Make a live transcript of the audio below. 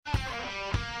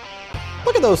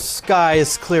Look at those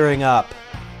skies clearing up.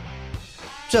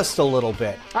 Just a little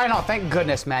bit. I know, thank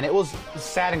goodness, man. It was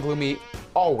sad and gloomy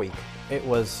all week. It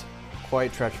was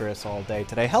quite treacherous all day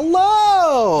today.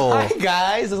 Hello! Hi,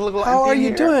 guys. Does it look a little How are empty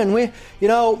you here?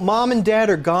 doing? Mom and Dad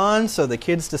are gone, so the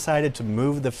kids decided to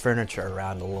move the furniture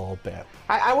around a little bit.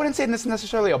 I wouldn't say this is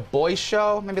necessarily a boys'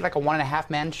 show. Maybe like a 1.5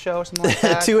 men show or something like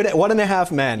that.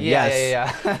 1.5 men,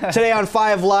 yes. Yeah. Today on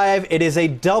 5 Live, it is a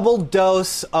double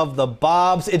dose of the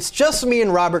Bobs. It's just me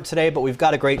and Robert today, but we've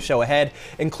got a great show ahead,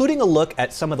 including a look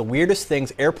at some of the weirdest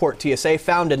things airport TSA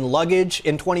found in luggage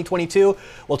in 2022.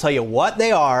 We'll tell you what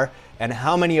they are and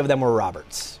how many of them were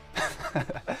Roberts.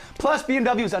 Plus,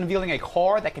 BMW is unveiling a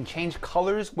car that can change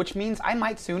colors, which means I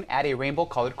might soon add a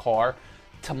rainbow-colored car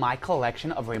to my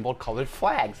collection of rainbow-colored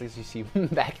flags, as you see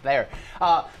back there.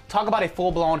 Talk about a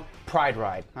full-blown pride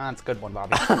ride. That's a good one,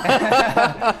 Bobby.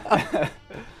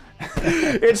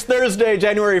 It's Thursday,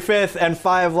 January 5th, and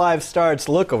 5 Live starts.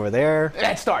 Look over there.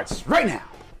 It starts right now.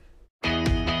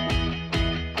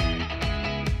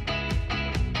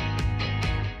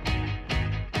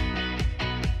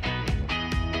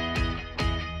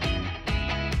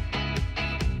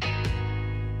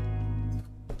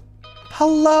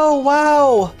 Hello,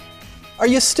 wow. Are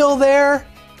you still there?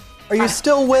 Are you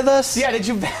still with us? Yeah, did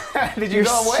you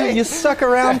go away? You stuck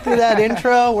around through that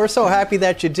intro. We're so happy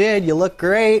that you did. You look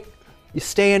great. You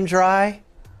staying dry.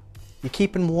 You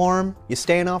keeping warm. You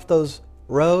staying off those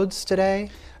roads today.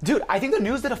 Dude, I think the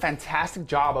news did a fantastic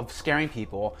job of scaring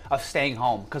people of staying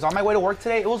home. Because on my way to work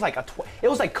today, it was like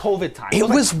COVID time. It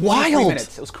was like wild. 23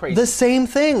 minutes. It was crazy. The same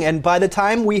thing. And by the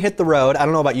time we hit the road, I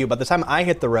don't know about you, but the time I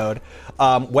hit the road,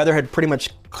 weather had pretty much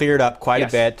cleared up quite a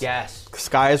bit. Yes.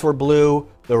 Skies were blue.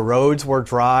 The roads were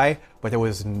dry, but there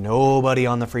was nobody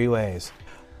on the freeways.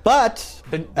 But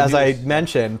as I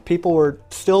mentioned, people were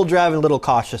still driving a little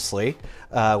cautiously,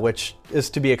 which is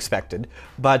to be expected.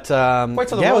 But Wait,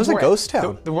 so it was a ghost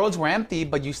town. The roads were empty,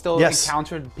 but you still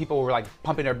encountered people who were like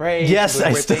pumping their brakes. Yes,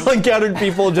 I still encountered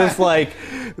people just like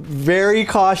very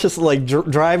cautious, like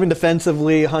driving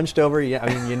defensively, hunched over. Yeah,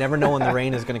 I mean, you never know when the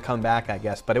rain is going to come back, I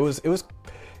guess. But it was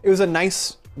a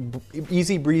nice,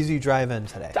 easy breezy drive in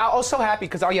today. I was so happy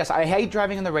because, I hate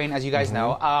driving in the rain, as you guys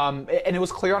know. And it was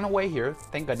clear on the way here,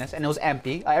 thank goodness, and it was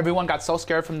empty. Everyone got so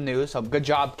scared from the news, so good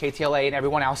job, KTLA and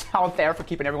everyone else out there for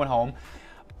keeping everyone home.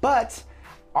 But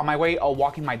on my way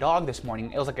walking my dog this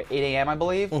morning, it was like at 8 a.m., I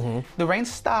believe. The rain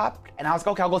stopped, and I was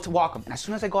like, okay, I'll go to walk him. And as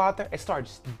soon as I go out there, it started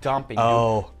just dumping.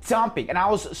 Dumping. And I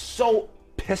was so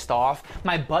pissed off.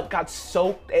 My butt got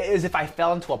soaked as if I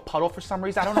fell into a puddle for some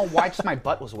reason. I don't know why, just my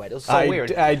butt was wet. It was so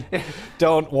weird. I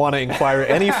don't want to inquire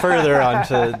any further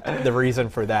onto the reason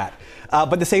for that.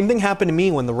 But the same thing happened to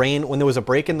me when there was a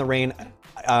break in the rain.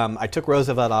 I took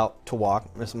Roosevelt out to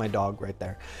walk. This is my dog right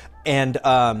there. And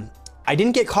I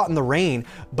didn't get caught in the rain,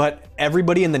 but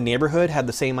everybody in the neighborhood had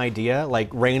the same idea. Like,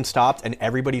 rain stopped and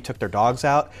everybody took their dogs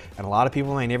out. And a lot of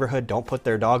people in my neighborhood don't put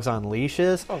their dogs on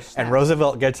leashes. And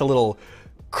Roosevelt gets a little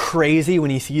crazy when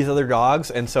he sees other dogs,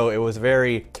 and so it was a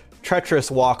very treacherous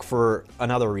walk for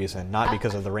another reason, not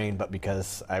because of the rain, but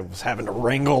because I was having to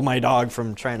wrangle my dog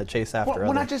from trying to chase after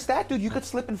Well, not just that, dude. You could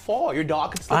slip and fall. Your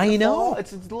dog could slip and fall.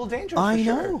 It's a little dangerous. I for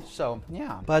know. Sure. So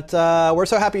yeah. But we're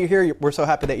so happy you're here. We're so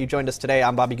happy that you joined us today.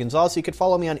 I'm Bobby Gonzalez. You can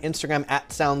follow me on Instagram at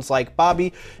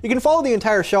SoundsLikeBobby. You can follow the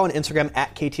entire show on Instagram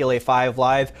at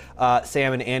KTLA5Live.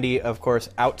 Sam and Andy, of course,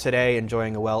 out today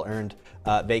enjoying a well-earned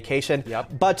vacation.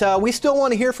 Yep. But we still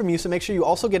want to hear from you, so make sure you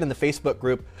also get in the Facebook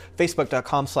group,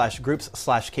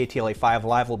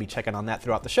 facebook.com/groups/KTLA5Live. We'll be checking on that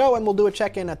throughout the show, and we'll do a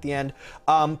check-in at the end.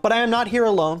 But I am not here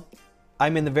alone.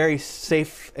 I'm in the very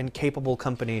safe and capable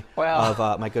company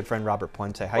of my good friend Robert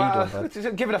Puente. How you doing, bud?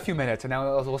 Just give it a few minutes, and then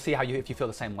we'll see if you feel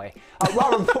the same way.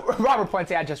 Robert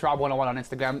Puente at JustRob101 on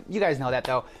Instagram. You guys know that,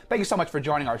 though. Thank you so much for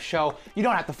joining our show. You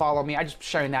don't have to follow me. I'm just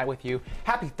sharing that with you.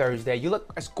 Happy Thursday. You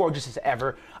look as gorgeous as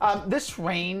ever. This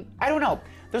rain, I don't know.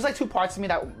 There's like two parts of me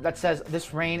that says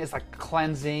this rain is like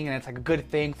cleansing and it's like a good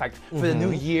thing, like for the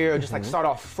new year, just like start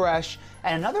off fresh.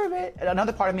 And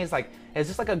another part of me is like, is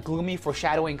this like a gloomy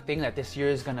foreshadowing thing that this year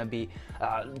is gonna be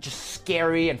just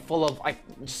scary and full of like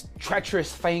just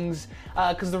treacherous things?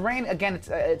 Because the rain, again,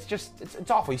 it's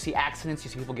awful. You see accidents,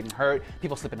 you see people getting hurt,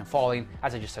 people slipping and falling,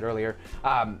 as I just said earlier.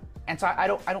 And so I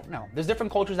don't know. There's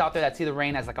different cultures out there that see the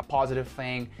rain as like a positive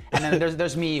thing, and then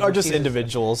there's me. Or just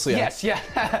individuals. Yeah. Yes,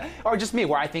 yeah. Or just me,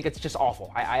 where I think it's just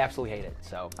awful. I absolutely hate it.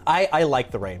 So I like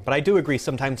the rain, but I do agree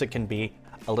sometimes it can be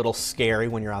a little scary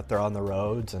when you're out there on the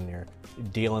roads and you're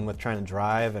dealing with trying to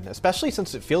drive, and especially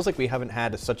since it feels like we haven't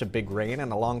had such a big rain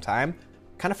in a long time.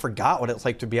 Kind of forgot what it's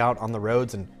like to be out on the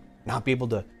roads and not be able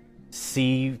to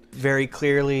see very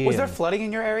clearly. Was there flooding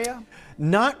in your area?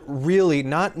 Not really,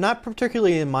 not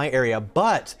particularly in my area,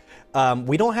 but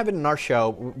we don't have it in our show.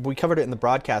 We covered it in the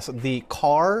broadcast. The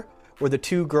car where the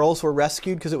 2 girls were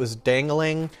rescued because it was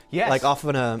dangling, like off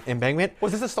of an embankment.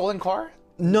 Was this a stolen car?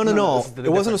 No. It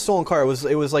wasn't a stolen car. It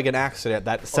was like an accident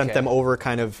that sent them over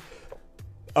kind of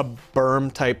a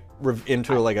berm type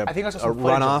into like a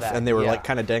runoff, and they were like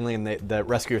kind of dangling, and the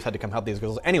rescuers had to come help these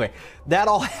girls. Anyway, that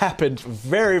all happened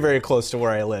very, very close to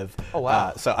where I live. Oh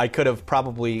wow! So I could have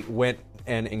probably went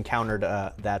and encountered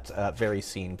that very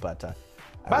scene, but.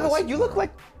 By the way, you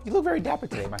look very dapper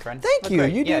today, my friend. Thank you.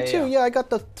 Great. You do too. Yeah, I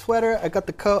got the sweater. I got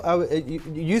the coat.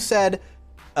 You said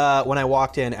when I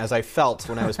walked in, as I felt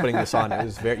when I was putting this on, it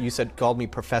was very. You called me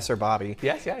Professor Bobby.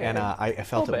 Yes, And I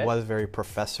felt it was very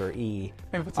Professor-y.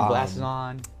 Maybe put some glasses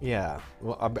on. Yeah.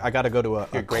 Well, I got to go to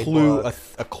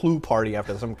a clue party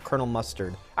after this. I'm Colonel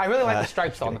Mustard. I really like the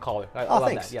stripes on the collar. I love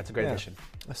thanks. that. Yeah, it's a great addition.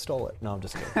 I stole it. No, I'm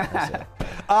just kidding.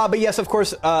 But yes, of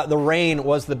course, the rain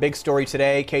was the big story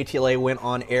today. KTLA went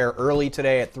on air early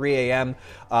today at 3 a.m.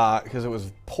 Because it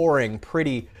was pouring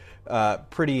pretty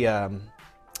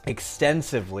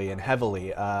extensively and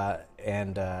heavily.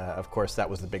 And of course, that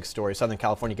was the big story. Southern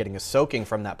California getting a soaking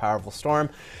from that powerful storm.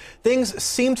 Things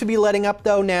seem to be letting up,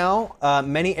 though, now.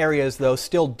 Many areas, though,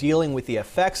 still dealing with the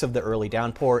effects of the early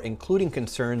downpour, including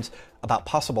concerns about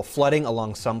possible flooding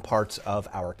along some parts of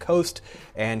our coast.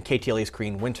 And KTLA's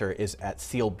Korean Winter is at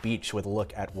Seal Beach with a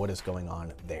look at what is going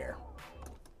on there.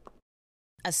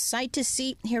 A sight to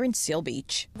see here in Seal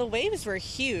Beach. The waves were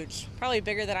huge, probably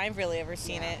bigger than I've really ever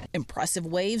seen it. Impressive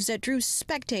waves that drew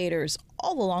spectators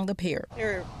all along the pier. They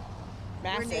were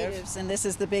massive. We're natives, and this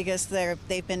is the biggest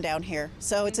they've been down here.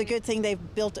 So it's a good thing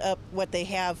they've built up what they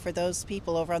have for those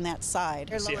people over on that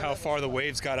side. See how far the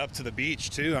waves got up to the beach,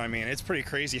 too. I mean, it's pretty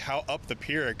crazy how up the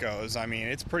pier it goes. I mean,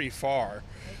 it's pretty far.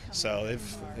 So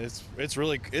it's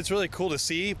really cool to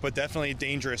see, but definitely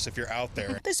dangerous if you're out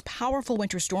there. This powerful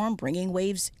winter storm bringing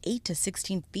waves 8 to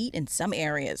 16 feet in some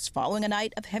areas, following a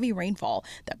night of heavy rainfall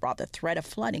that brought the threat of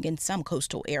flooding in some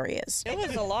coastal areas. It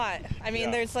was a lot. I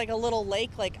mean, there's like a little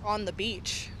lake like on the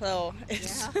beach, so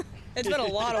it's been a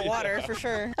lot of water for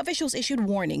sure. Officials issued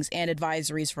warnings and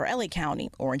advisories for LA County,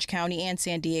 Orange County, and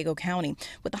San Diego County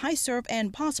with the high surf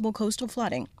and possible coastal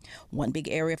flooding. One big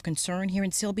area of concern here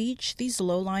in Seal Beach, these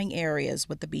low-lying areas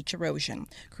with the beach erosion.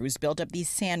 Crews built up these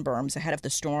sand berms ahead of the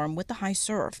storm with the high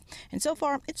surf. And so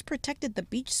far, it's protected the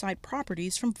beachside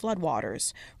properties from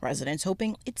floodwaters. Residents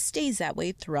hoping it stays that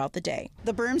way throughout the day.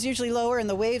 The berm's usually lower and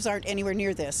the waves aren't anywhere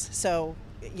near this. So,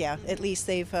 yeah, at least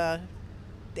they've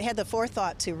had the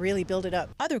forethought to really build it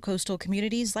up. Other coastal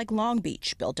communities like Long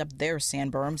Beach built up their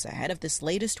sand berms ahead of this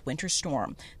latest winter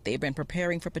storm. They've been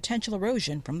preparing for potential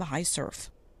erosion from the high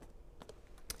surf.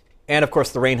 And of course,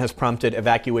 the rain has prompted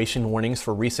evacuation warnings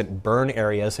for recent burn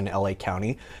areas in LA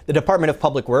County. The Department of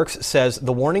Public Works says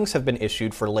the warnings have been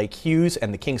issued for Lake Hughes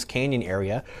and the Kings Canyon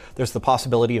area. There's the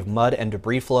possibility of mud and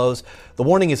debris flows. The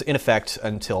warning is in effect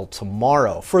until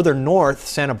tomorrow. Further north,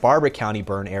 Santa Barbara County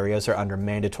burn areas are under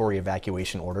mandatory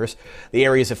evacuation orders. The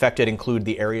areas affected include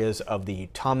the areas of the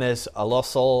Thomas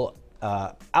Alisol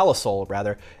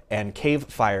and Cave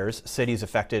fires. Cities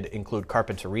affected include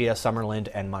Carpinteria, Summerlin,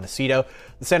 and Montecito.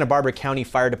 The Santa Barbara County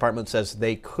Fire Department says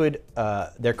there could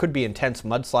be intense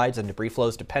mudslides and debris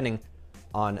flows depending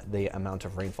on the amount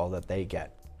of rainfall that they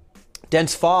get.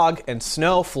 Dense fog and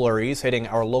snow flurries hitting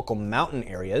our local mountain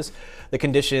areas. The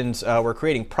conditions were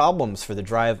creating problems for the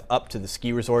drive up to the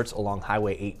ski resorts along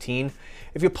Highway 18.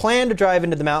 If you plan to drive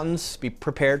into the mountains, be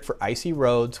prepared for icy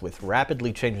roads with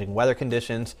rapidly changing weather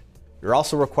conditions. You're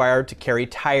also required to carry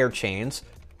tire chains.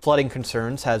 Flooding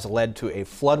concerns has led to a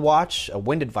flood watch, a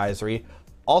wind advisory,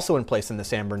 also in place in the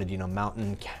San Bernardino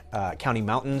County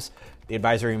mountains. The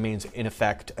advisory remains in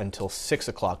effect until 6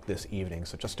 o'clock this evening,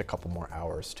 so just a couple more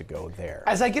hours to go there.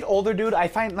 As I get older, dude, I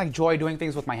find like joy doing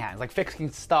things with my hands, like fixing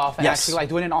stuff and actually like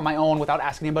doing it on my own without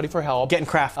asking anybody for help. Getting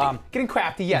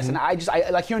crafty. Yes. And I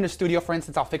like here in the studio, for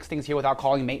instance, I'll fix things here without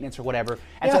calling maintenance or whatever.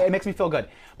 And so it makes me feel good.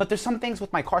 But there's some things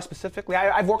with my car specifically.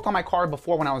 I've worked on my car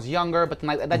before when I was younger, but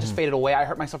then that just faded away. I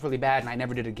hurt myself really bad and I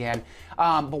never did it again.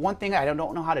 But one thing I don't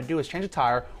know how to do is change a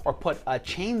tire or put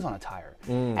chains on a tire.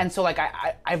 And so like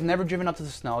I've never driven up to the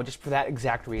snow just for that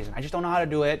exact reason. I just don't know how to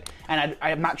do it, and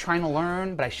I'm not trying to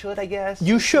learn, but I should, I guess.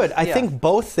 You should. I think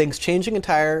both things. Changing a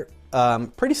tire,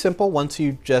 pretty simple once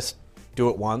you just do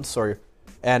it once,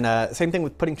 and same thing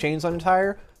with putting chains on a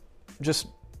tire. Just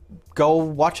go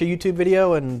watch a YouTube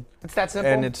video and it's that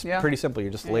simple. And it's pretty simple. You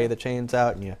just lay the chains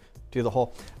out and you do the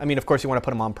whole. I mean, of course, you want to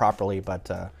put them on properly, but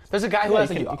there's a guy who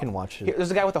has you can watch it.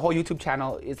 There's a guy with a whole YouTube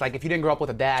channel. It's like if you didn't grow up with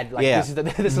a dad, like Yeah.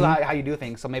 this is how you do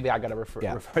things. So maybe I gotta refer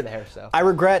there. So I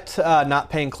regret not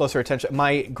paying closer attention.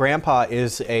 My grandpa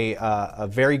is a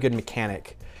very good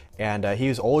mechanic, and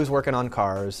he's always working on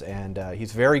cars, and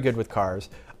he's very good with cars.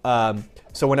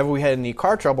 So whenever we had any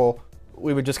car trouble,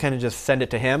 we would just kind of just send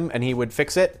it to him, and he would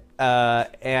fix it.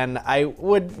 And I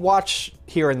would watch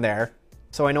here and there,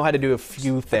 so I know how to do a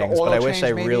few things, but I wish I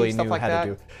really knew how to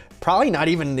do. Probably not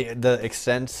even the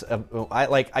extent of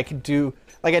I could do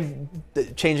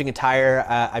changing a tire.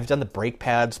 I've done the brake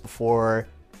pads before.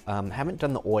 Haven't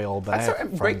done the oil, but I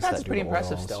have brake friends pads that is pretty do the oil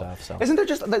impressive and still. stuff, so. Isn't there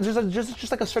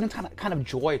just like a certain kind of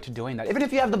joy to doing that? Even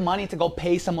if you have the money to go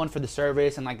pay someone for the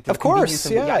service and like the Of course,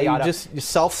 convenience and yada, yada. you're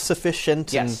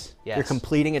self-sufficient Yes, and you're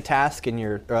completing a task and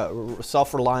you're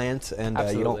self-reliant and you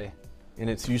Absolutely. don't. And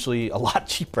it's usually a lot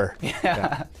cheaper.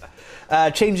 Yeah.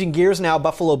 Changing gears now,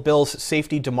 Buffalo Bills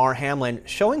safety Damar Hamlin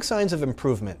showing signs of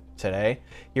improvement today.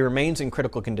 He remains in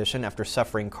critical condition after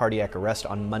suffering cardiac arrest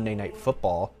on Monday Night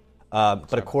Football.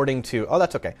 But according to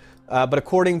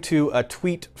a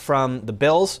tweet from the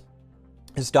Bills,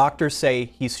 his doctors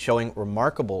say he's showing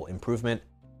remarkable improvement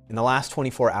in the last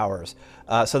 24 hours.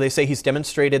 So they say he's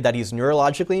demonstrated that he's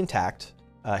neurologically intact.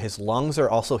 His lungs are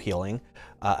also healing.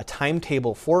 A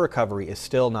timetable for recovery is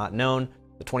still not known.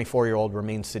 The 24-year-old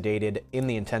remains sedated in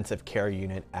the intensive care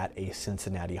unit at a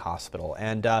Cincinnati hospital.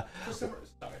 And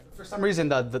for some reason,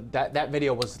 that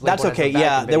video was. That's okay.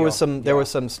 Yeah, there was video. was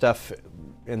some stuff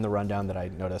in the rundown that I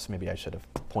noticed. Maybe I should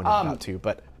have pointed it out too.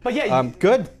 But yeah,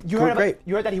 good. You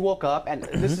heard that he woke up, and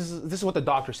this is what the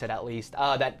doctor said at least.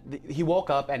 He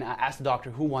woke up and asked the doctor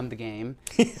who won the game.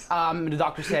 The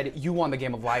doctor said, "You won the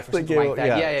game of life," or something like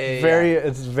that. Yeah.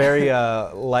 It's very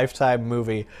Lifetime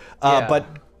movie. But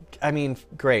I mean,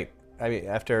 great. I mean,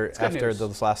 after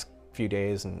those last few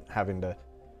days and having to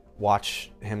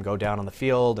watch him go down on the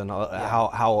field and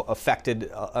how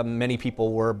affected many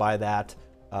people were by that,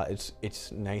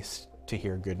 it's nice to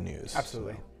hear good news.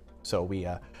 Absolutely. So we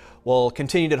will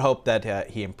continue to hope that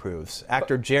he improves.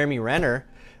 Actor Jeremy Renner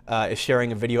is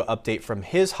sharing a video update from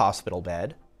his hospital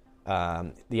bed.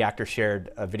 The actor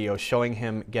shared a video showing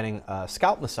him getting a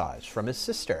scalp massage from his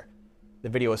sister. The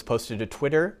video was posted to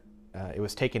Twitter. It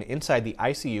was taken inside the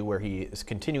ICU where he is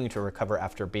continuing to recover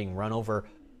after being run over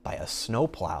by a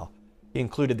snowplow. He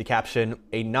included the caption,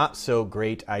 "A not so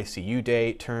great ICU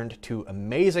day turned to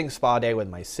amazing spa day with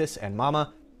my sis and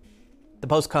mama." The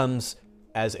post comes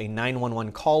as a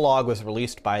 911 call log was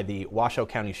released by the Washoe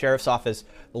County Sheriff's Office.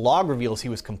 The log reveals he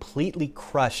was completely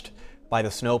crushed by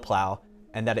the snowplow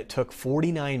and that it took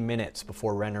 49 minutes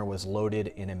before Renner was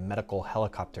loaded in a medical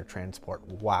helicopter transport.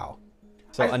 Wow.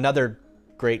 So another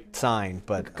great sign,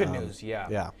 but good news.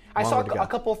 Yeah. I Long saw way to go. a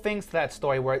couple things to that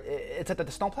story where it said that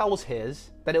the snowplow was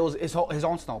that it was his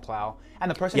own snowplow,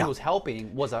 and the person who was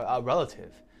helping was a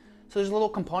relative. So there's a little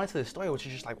component to this story which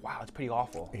is just like, wow, it's pretty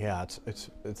awful. Yeah,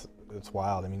 it's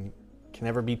wild. I mean, you can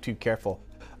never be too careful.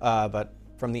 But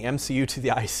from the MCU to the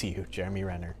ICU, Jeremy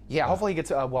Renner. Yeah, hopefully he gets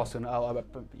well soon.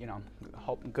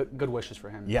 Good wishes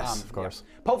for him. Yes, of course.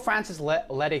 Yeah. Pope Francis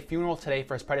led a funeral today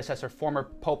for his predecessor, former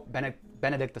Pope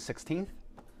Benedict XVI.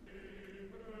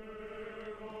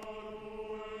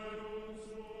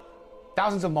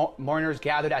 Thousands of mourners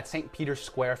gathered at St. Peter's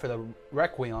Square for the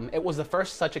Requiem. It was the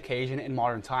first such occasion in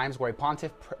modern times where a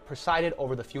pontiff presided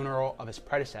over the funeral of his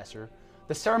predecessor.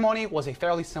 The ceremony was a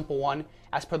fairly simple one,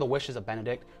 as per the wishes of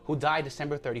Benedict, who died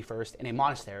December 31st in a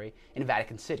monastery in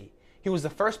Vatican City. He was the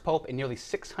first pope in nearly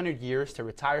 600 years to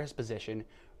retire his position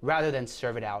rather than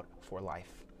serve it out for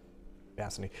life.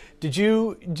 Fascinating. Did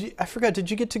you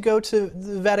get to go to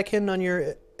the Vatican on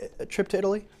your trip to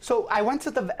Italy? So I went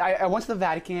to the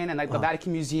Vatican and the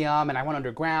Vatican Museum, and I went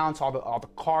underground, saw all the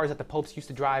cars that the popes used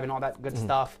to drive and all that good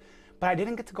stuff. But I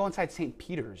didn't get to go inside St.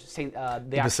 Peter's, the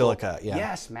Basilica. Yeah.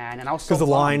 Yes, man, and I was so because the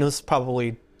bummed. line was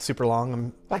probably super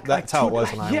long. That's how it was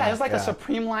when I went. Yeah, it was like a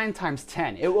Supreme line times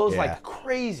 10. It was like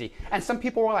crazy. And some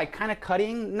people were like kind of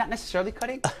cutting, not necessarily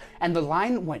cutting, and the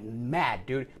line went mad,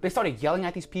 dude. They started yelling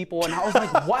at these people, and I was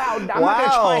like, wow, I'm not going to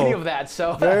try any of that.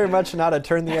 So very much not a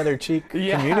turn the other cheek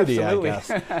community, absolutely. I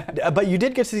guess. But you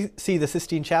did get to see the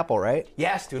Sistine Chapel, right?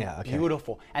 Yes, dude. Yeah, okay.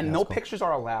 Beautiful. And no pictures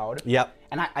are allowed. Yep.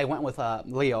 And I went with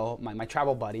Leo, my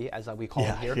travel buddy, as we call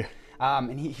him here. Yeah.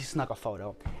 And he snuck a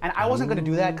photo. And I wasn't going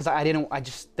to do that because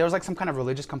there was like some kind of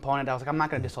religious component. I was like, I'm not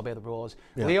going to disobey the rules.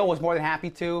 Yeah. Leo was more than happy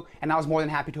to, and I was more than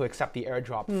happy to accept the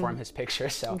airdrop for him, his picture.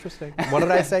 So interesting. What did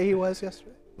I say he was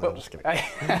yesterday? No, I'm just kidding.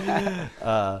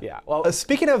 Yeah. Well,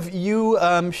 speaking of, you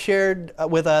shared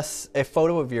with us a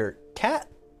photo of your cat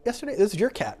yesterday? This is your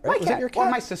cat, right? My Was cat. it your Well,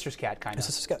 cat? my sister's cat, kind of.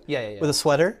 Sister's cat? Yeah. With a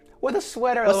sweater? With a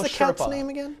sweater. What's a the little cat's Sherpa. name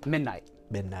again? Midnight.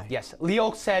 Midnight. Yes.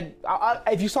 Leo said,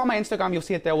 if you saw my Instagram, you'll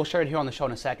see it there. We'll share it here on the show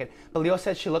in a second. But Leo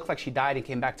said she looked like she died and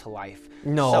came back to life.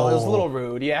 No. So it was a little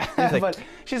rude, yeah. But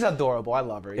she's adorable. I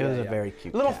love her. It was a very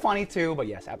cute A little cat. funny too, but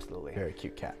yes, absolutely. Very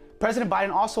cute cat. President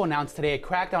Biden also announced today a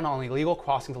crackdown on illegal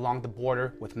crossings along the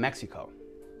border with Mexico.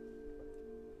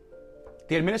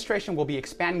 The administration will be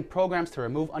expanding programs to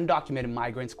remove undocumented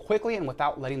migrants quickly and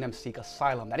without letting them seek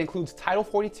asylum. That includes Title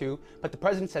 42, but the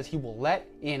president says he will let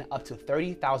in up to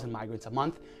 30,000 migrants a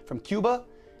month from Cuba,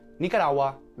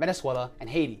 Nicaragua, Venezuela, and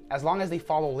Haiti, as long as they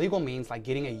follow legal means like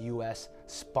getting a U.S.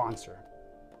 sponsor.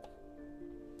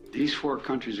 These 4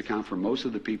 countries account for most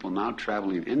of the people now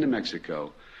traveling into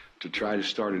Mexico to try to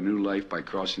start a new life by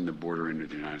crossing the border into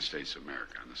the United States of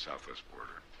America on the southwest border.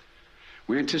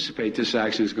 We anticipate this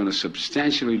action is going to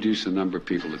substantially reduce the number of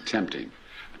people attempting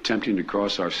to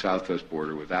cross our southwest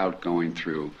border without going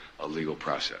through a legal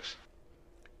process.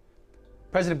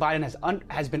 President Biden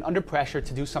has been under pressure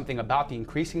to do something about the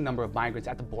increasing number of migrants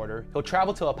at the border. He'll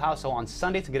travel to El Paso on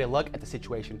Sunday to get a look at the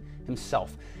situation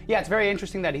himself. Yeah, it's very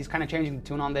interesting that he's kind of changing the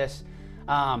tune on this.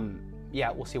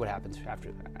 Yeah, we'll see what happens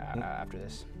after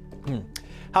this.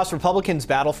 House Republicans'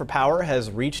 battle for power has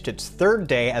reached its 3rd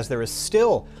day as there is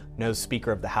still no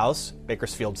Speaker of the House.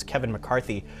 Bakersfield's Kevin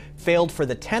McCarthy failed for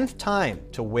the 10th time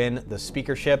to win the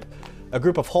speakership. A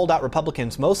group of holdout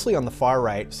Republicans, mostly on the far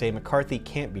right, say McCarthy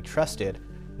can't be trusted.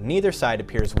 Neither side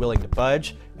appears willing to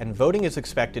budge, and voting is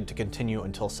expected to continue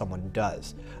until someone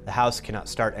does. The House cannot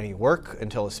start any work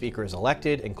until a Speaker is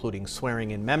elected, including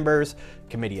swearing in members,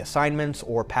 committee assignments,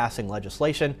 or passing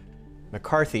legislation.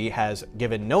 McCarthy has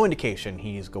given no indication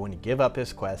he's going to give up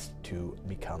his quest to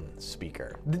become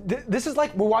Speaker. This is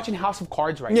like we're watching House of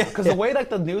Cards right now, because the way like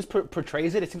the news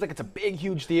portrays it, it seems like it's a big,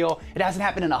 huge deal. It hasn't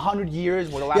happened in 100 years.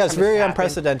 Where the last time it's very this happened.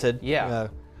 unprecedented. Yeah.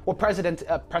 Well,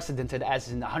 precedented as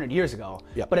in 100 years ago,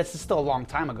 Yep. but it's still a long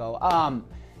time ago.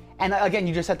 And again,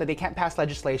 you just said that they can't pass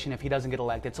legislation if he doesn't get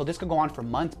elected, so this could go on for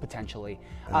months potentially.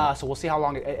 So we'll see how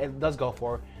long it does go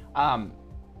for.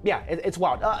 Yeah, it's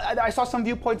wild. I saw some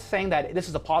viewpoints saying that this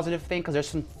is a positive thing because there's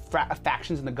some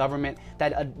factions in the government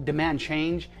that demand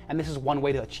change, and this is one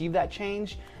way to achieve that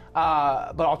change.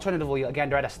 But alternatively, again,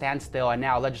 they're at a standstill, and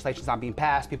now legislation's not being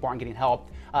passed, people aren't getting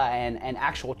helped, and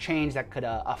actual change that could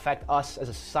affect us as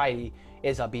a society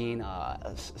is being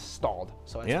stalled.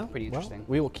 So it's pretty interesting. Well,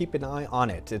 we will keep an eye on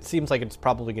it. It seems like it's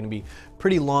probably going to be a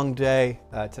pretty long day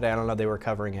today. I don't know, they were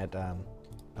covering it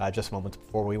just moments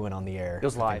before we went on the air. It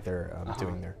was live. They're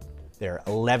doing their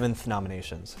 11th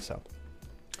nominations. So,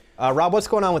 Rob, what's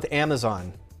going on with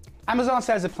Amazon? Amazon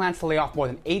says it plans to lay off more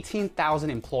than 18,000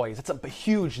 employees. That's a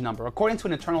huge number. According to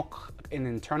an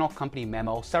internal company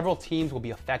memo, several teams will be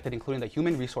affected, including the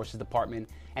Human Resources Department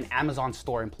and Amazon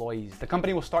store employees. The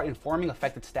company will start informing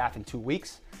affected staff in 2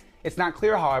 weeks. It's not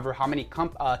clear, however, how many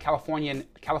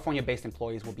California-based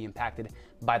employees will be impacted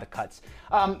by the cuts.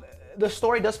 The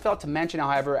story does fail to mention,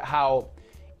 however, how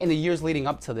in the years leading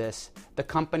up to this, the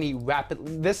company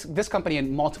this company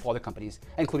and multiple other companies,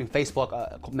 including Facebook,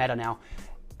 Meta now,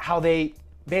 how they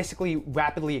basically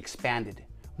rapidly expanded,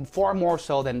 far more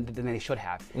so than they should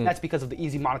have. That's because of the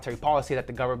easy monetary policy that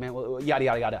the government, yada,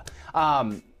 yada, yada.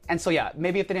 And so, yeah,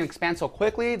 maybe if they didn't expand so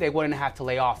quickly, they wouldn't have to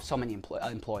lay off so many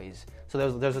employees. So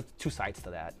there's 2 sides to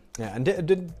that. Yeah, and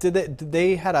did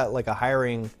they had a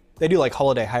hiring? They do like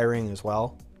holiday hiring as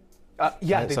well.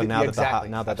 Yeah. So now exactly.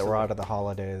 that we're out of the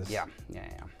holidays, Yeah.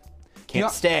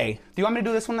 can't stay. Do you want me to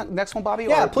do this one, next one, Bobby?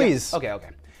 Yeah, please. Okay.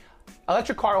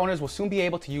 Electric car owners will soon be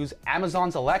able to use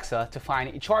Amazon's Alexa to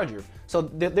find a charger. So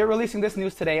they're releasing this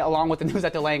news today, along with the news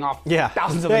that they're laying off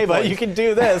thousands of employees. But you can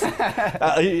do this.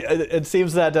 It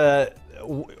seems that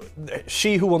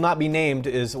she who will not be named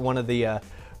is one of the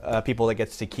people that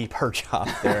gets to keep her job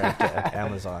there at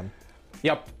Amazon.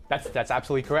 Yep, that's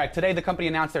absolutely correct. Today, the company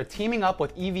announced they're teaming up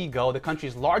with EVgo, the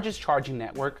country's largest charging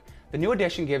network. The new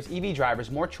addition gives EV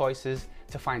drivers more choices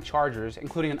to find chargers,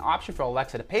 including an option for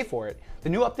Alexa to pay for it. The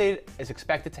new update is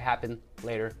expected to happen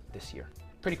later this year.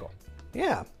 Pretty cool.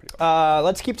 Yeah.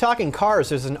 Let's keep talking cars.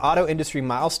 There's an auto industry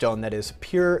milestone that is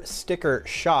pure sticker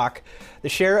shock. The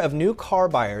share of new car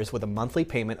buyers with a monthly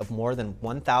payment of more than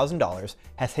 $1,000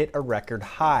 has hit a record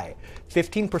high.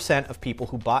 15% of people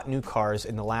who bought new cars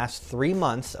in the last 3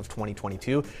 months of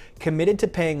 2022 committed to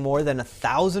paying more than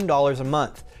 $1,000 a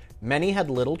month. Many had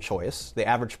little choice. The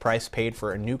average price paid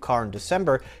for a new car in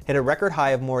December hit a record high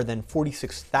of more than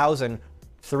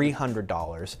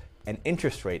 $46,300. And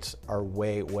interest rates are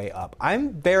way, way up.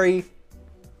 I'm very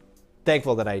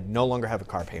thankful that I no longer have a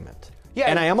car payment. Yeah.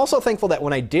 And I am also thankful that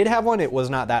when I did have one, it was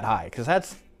not that high, because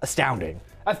that's astounding.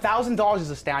 $1,000 is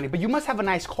astounding, but you must have a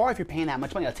nice car if you're paying that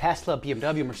much money. A Tesla,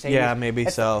 BMW, Mercedes. Yeah, maybe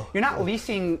so. You're not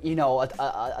leasing, you know, a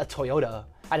Toyota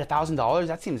at $1,000.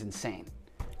 That seems insane,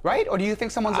 right? Or do you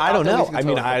think someone's? I don't know. leasing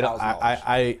a Toyota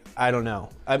for I don't know.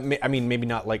 I mean, maybe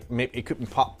not. Like, it could be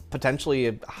potentially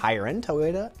a higher end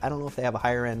Toyota. I don't know if they have a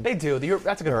higher end. They do.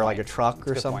 That's a good or point. like a truck That's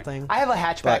or a good point. something. I have a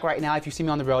hatchback right now. If you see me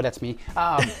on the road, that's me.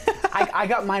 I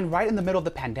got mine right in the middle of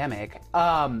the pandemic.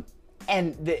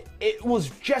 And it was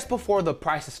just before the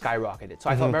prices skyrocketed. So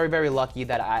I felt very, very lucky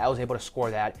that I was able to score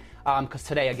that. Because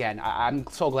today, again, I'm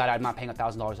so glad I'm not paying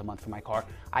 $1,000 a month for my car.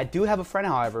 I do have a friend,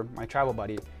 however, my travel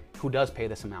buddy, who does pay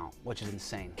this amount, which is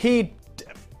insane.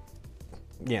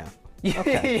 Yeah.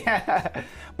 Okay. Yeah.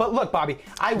 But look, Bobby,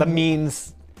 the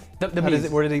means. The means.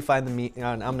 Where did he find the mean?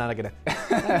 I'm not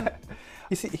gonna.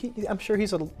 You see, I'm sure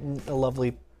he's a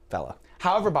lovely fella.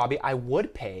 However, Bobby, I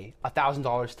would pay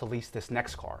 $1,000 to lease this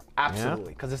next car.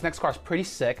 Absolutely, because this next car is pretty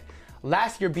sick.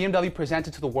 Last year, BMW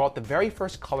presented to the world the very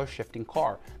first color-shifting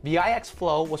car. The iX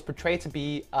Flow was portrayed to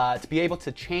be able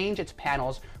to change its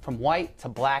panels from white to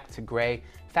black to gray.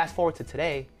 Fast forward to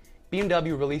today,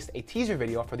 BMW released a teaser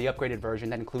video for the upgraded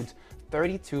version that includes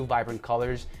 32 vibrant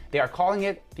colors. They are calling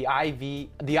it the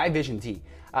iVision D.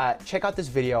 Check out this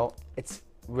video. It's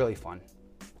really fun.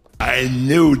 I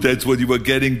knew that's what you were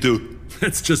getting to.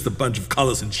 It's just a bunch of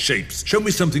colors and shapes. Show me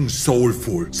something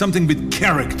soulful, something with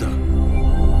character.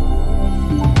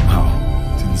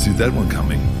 Wow, didn't see that one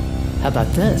coming. How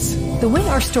about this? The way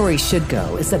our story should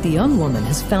go is that the young woman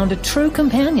has found a true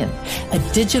companion, a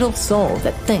digital soul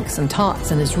that thinks and talks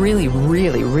and is really,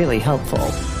 really, really helpful.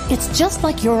 It's just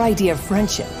like your idea of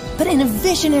friendship, but in a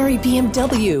visionary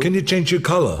BMW. Can you change your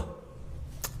color?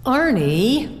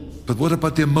 Arnie. But what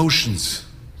about the emotions?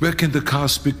 Where can the car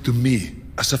speak to me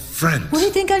as a friend? What do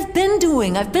you think I've been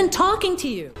doing? I've been talking to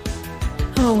you.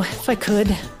 Oh, if I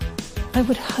could, I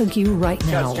would hug you right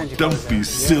now. Don't be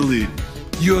silly.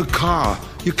 You're a car.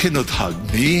 You cannot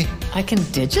hug me. I can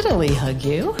digitally hug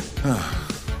you.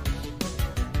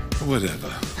 Whatever.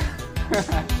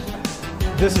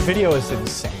 This video is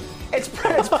insane. It's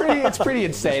pretty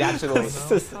insane, absolutely.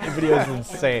 This video is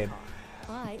insane.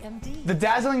 The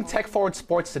dazzling tech-forward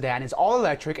sports sedan is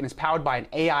all-electric and is powered by an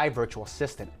AI virtual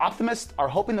assistant. Optimists are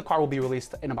hoping the car will be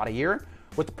released in about a year,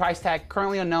 with the price tag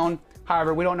currently unknown.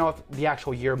 However, we don't know if the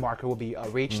actual year marker will be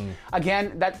reached.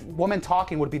 Again, that woman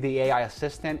talking would be the AI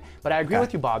assistant, but I agree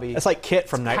with you, Bobby. It's like Kit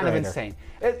from Knight Rider. Kind of insane.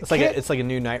 It's like a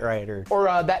new Knight Rider. Or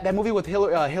that movie with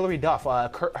Hilary Duff,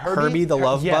 Herbie the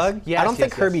Love Bug. Yes, I don't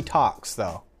think Herbie talks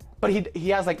though. But he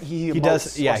has like he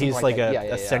does. Yeah, he's like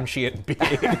a sentient being.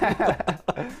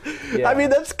 I mean,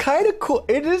 that's kind of cool.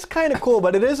 It is kind of cool,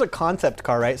 but it is a concept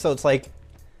car, right? So it's like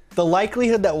the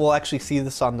likelihood that we'll actually see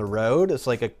this on the road. It's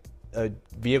like a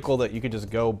vehicle that you could just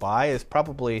go buy is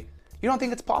probably. You don't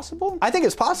think it's possible? I think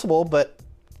it's possible, but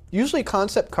usually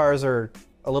concept cars are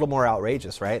a little more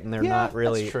outrageous, right? And they're not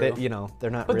really, that's true. They're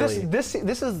not but really. This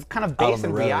is kind of based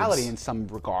in reality in some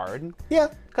regard. Yeah,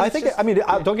 I think.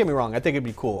 Don't get me wrong. I think it'd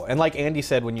be cool. And like Andy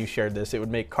said when you shared this, it would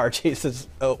make car chases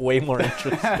way more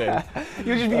interesting.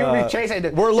 You'd be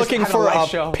chasing. We're looking for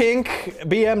a pink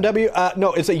BMW.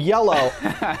 No, it's a yellow.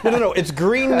 No, it's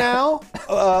green now.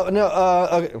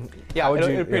 Okay. Yeah,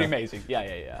 it'd be pretty amazing. Yeah.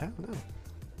 I don't know.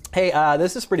 Hey,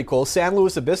 this is pretty cool. San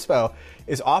Luis Obispo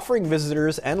is offering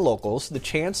visitors and locals the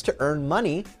chance to earn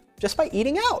money just by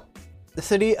eating out. The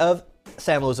city of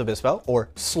San Luis Obispo, or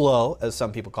SLO as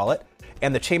some people call it,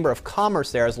 and the Chamber of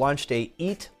Commerce there has launched a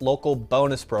Eat Local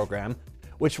bonus program,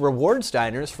 which rewards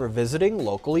diners for visiting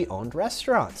locally owned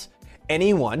restaurants.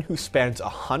 Anyone who spends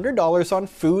 $100 on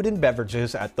food and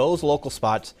beverages at those local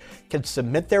spots can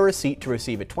submit their receipt to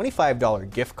receive a $25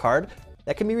 gift card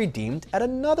that can be redeemed at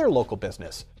another local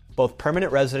business. Both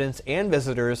permanent residents and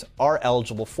visitors are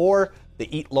eligible for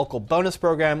the Eat Local bonus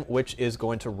program, which is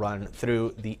going to run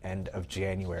through the end of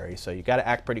January. So you got to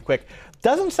act pretty quick.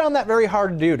 Doesn't sound that very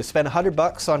hard to do, to spend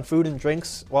 $100 on food and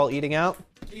drinks while eating out.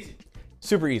 Easy.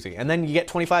 Super easy. And then you get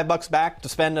 $25 back to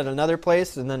spend at another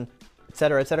place, and then et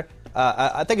cetera, et cetera.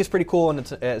 I think it's pretty cool, and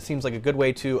it seems like a good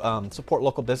way to support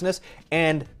local business.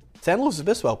 And San Luis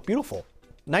Obispo, beautiful.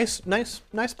 Nice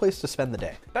place to spend the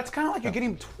day. That's kind of like you're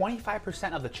getting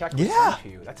 25% of the check Yeah. returned to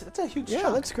you. That's a huge chunk.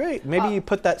 Yeah, that's great. Maybe you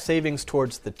put that savings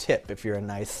towards the tip if you're a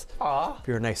nice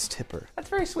tipper. That's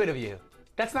very sweet of you.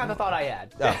 That's not the thought I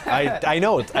had. I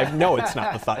know it's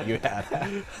not the thought you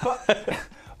had.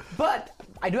 But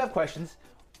I do have questions.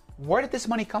 Where did this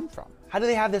money come from? How do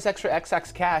they have this extra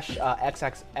excess cash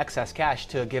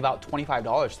to give out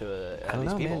 $25 to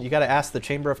these people? Man. You got to ask the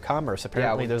Chamber of Commerce.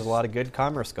 Apparently, there's a lot of good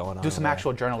commerce going on. Do some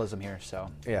actual journalism here.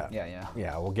 So yeah,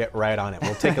 we'll get right on it.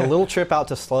 We'll take a little trip out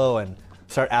to SLO and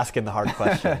start asking the hard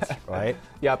questions, right?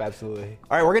 Yep, absolutely.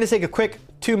 All right, we're going to take a quick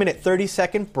 2-minute,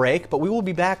 30-second break, but we will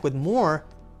be back with more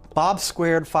Bob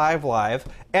Squared 5 Live.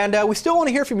 And we still want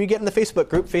to hear from you. Get in the Facebook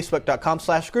group,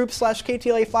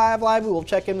 facebook.com/group/KTLA5 Live. We will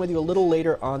check in with you a little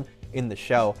later on in the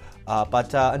show.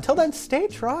 But until then, stay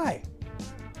dry.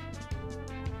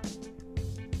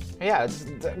 Yeah,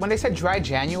 when they said dry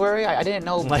January, I didn't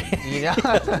know, you know.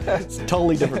 It's a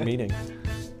totally different meaning.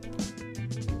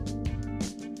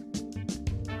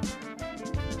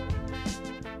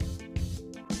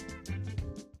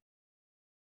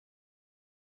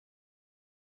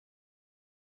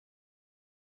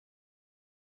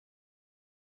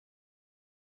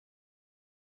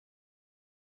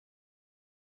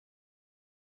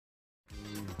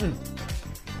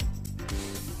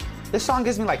 This song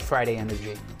gives me like Friday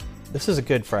energy. This is a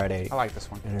good Friday. I like this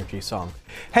one. Energy song.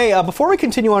 Hey, before we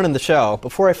continue on in the show,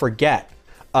 before I forget,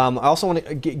 I also want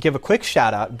to give a quick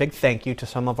shout out, big thank you to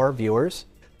some of our viewers.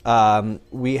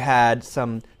 We had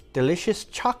some delicious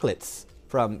chocolates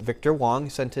from Victor Wong. He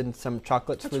sent in some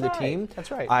chocolates for the team.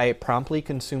 That's right. I promptly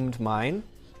consumed mine.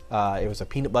 It was a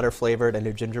peanut butter flavored and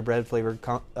a gingerbread flavored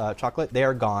chocolate. They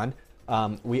are gone.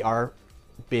 We are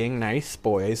being nice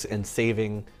boys and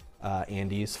saving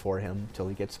Andy's for him till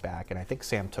he gets back, and I think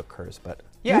Sam took hers, but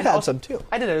yeah, you had some too.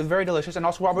 I did. It was very delicious, and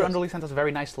also Robert Underly sent us a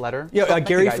very nice letter. Yeah, So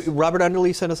Robert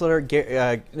Underly sent us a letter.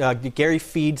 Gary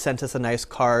Feed sent us a nice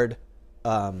card,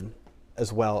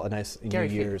 as well, a nice New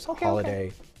Year's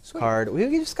holiday card. We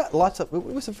just got lots of.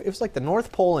 It was like the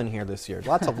North Pole in here this year.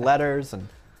 Lots of letters and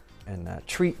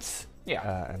treats.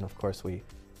 Yeah, and of course we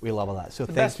love all that. So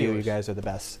thank you. You guys are the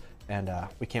best. And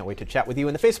we can't wait to chat with you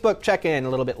in the Facebook check-in a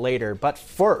little bit later. But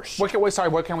first... Where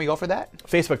can we go for that?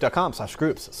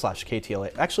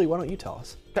 Facebook.com/groups/KTLA. Actually, why don't you tell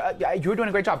us? You were doing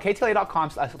a great job. KTLA.com,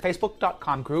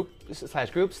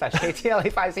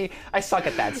 Facebook.com/group/KTLA5C. I suck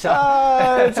at that, so...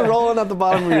 It's rolling at the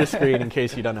bottom of your screen in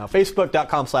case you don't know.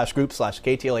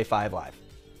 Facebook.com/group/KTLA5 Live.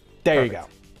 There you go.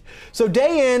 So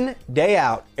day in, day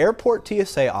out, airport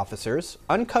TSA officers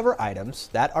uncover items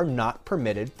that are not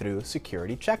permitted through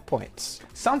security checkpoints.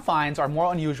 Some fines are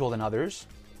more unusual than others.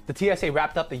 The TSA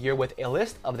wrapped up the year with a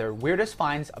list of their weirdest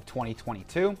fines of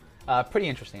 2022. Pretty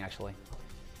interesting, actually.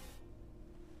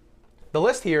 The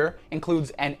list here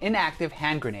includes an inactive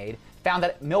hand grenade found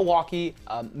at Milwaukee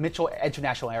Mitchell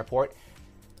International Airport.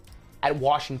 At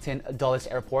Washington Dulles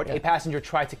Airport, a passenger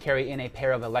tried to carry in a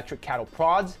pair of electric cattle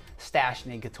prods stashed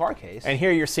in a guitar case. And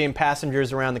here you're seeing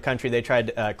passengers around the country. They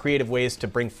tried creative ways to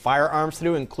bring firearms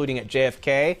through, including at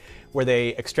JFK, where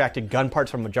they extracted gun parts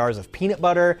from jars of peanut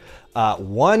butter.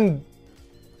 One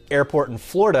airport in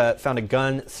Florida found a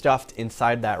gun stuffed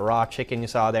inside that raw chicken you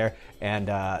saw there. And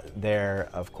there,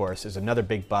 of course, is another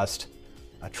big bust,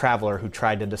 a traveler who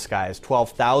tried to disguise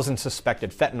 12,000 suspected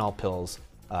fentanyl pills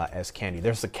as candy.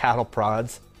 There's the cattle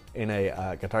prods in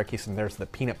a guitar case, and there's the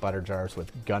peanut butter jars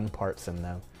with gun parts in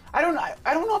them. I don't know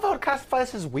if I would classify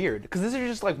this as weird, because these are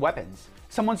just like weapons.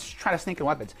 Someone's trying to sneak in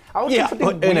weapons. I would think something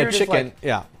weird in a chicken. Is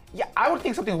like, yeah, I would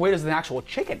think something weird is an actual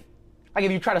chicken. Like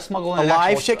if you try to smuggle in a an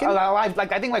live actual, chicken. Alive,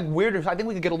 like I think like weirder. I think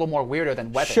we could get a little more weirder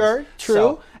than weapons. Sure,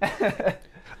 true. So.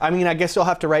 I mean, I guess you'll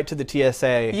have to write to the TSA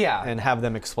and have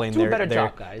them explain their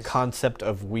job, guys. Concept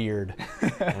of weird.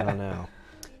 I don't know.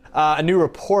 A new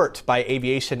report by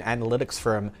aviation analytics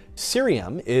firm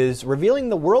Cirium is revealing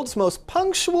the world's most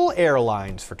punctual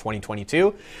airlines for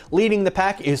 2022. Leading the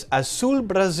pack is Azul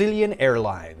Brazilian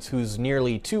Airlines, whose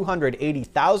nearly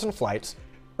 280,000 flights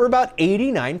were about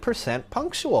 89%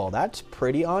 punctual. That's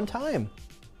pretty on time.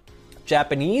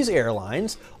 Japanese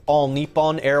airlines, All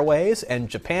Nippon Airways and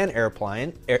Japan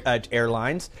Airlines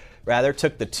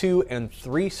took the 2 and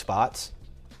 3 spots.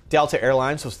 Delta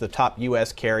Airlines was the top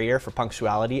U.S. carrier for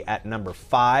punctuality at number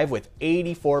 5 with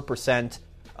 84%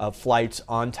 of flights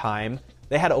on time.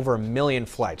 They had over 1 million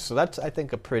flights, so that's, I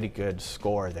think, a pretty good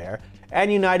score there.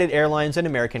 And United Airlines and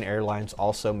American Airlines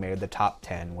also made the top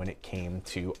 10 when it came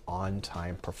to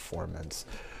on-time performance.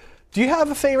 Do you have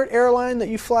a favorite airline that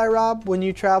you fly, Rob, when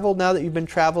you travel, now that you've been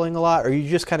traveling a lot, or you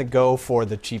just kind of go for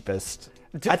the cheapest?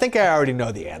 I think I already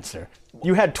know the answer.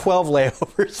 You had 12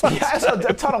 layovers. Yeah,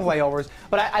 a ton of layovers,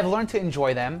 but I've learned to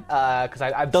enjoy them because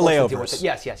I've the layovers. To deal with it.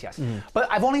 Yes. Mm-hmm.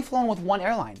 But I've only flown with one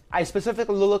airline. I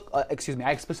specifically look for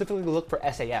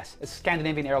SAS. It's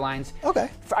Scandinavian Airlines. Okay.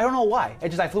 I don't know why.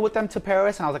 I flew with them to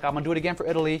Paris, and I was like, I'm gonna do it again for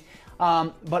Italy.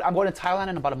 But I'm going to Thailand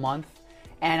in about a month,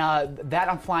 and that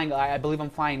I'm flying. I believe I'm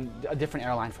flying a different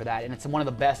airline for that, and it's one of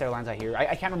the best airlines I hear.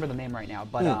 I can't remember the name right now,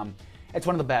 but it's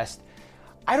one of the best.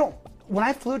 When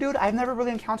I flew, dude, I've never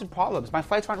really encountered problems. My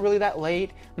flights aren't really that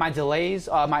late. My delays,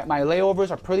 my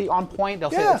layovers are pretty on point.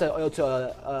 They'll say it's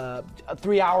a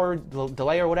 3-hour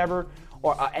delay or whatever,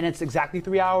 and it's exactly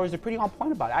 3 hours. They're pretty on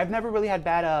point about it. I've never really had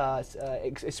bad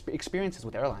experiences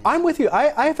with airlines. I'm with you.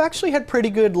 I've actually had pretty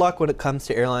good luck when it comes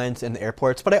to airlines and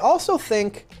airports, but I also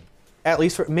think, at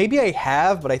least maybe I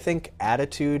have, but I think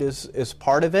attitude is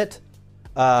part of it.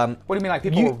 What do you mean, like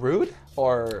people were rude?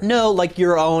 Or no, like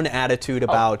your own attitude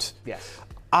about... yes.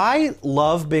 I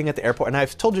love being at the airport, and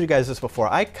I've told you guys this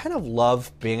before. I kind of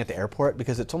love being at the airport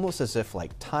because it's almost as if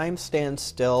like time stands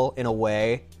still in a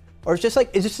way, or it's just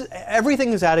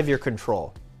everything is out of your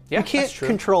control. Yeah, you can't that's true.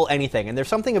 control anything, and there's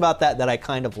something about that I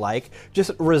kind of like.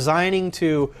 Just resigning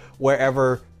to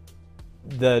wherever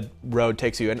the road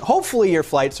takes you, and hopefully your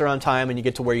flights are on time and you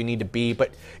get to where you need to be.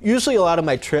 But usually, a lot of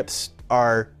my trips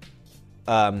are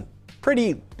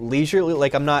pretty leisurely.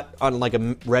 Like I'm not on like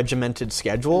a regimented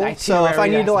schedule. So if I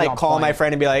need to like call my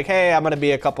friend and be like, "Hey, I'm going to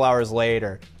be a couple hours late,"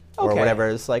 or whatever,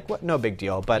 it's like, what? No big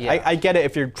deal. But Yeah. I get it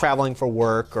if you're traveling for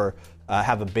work or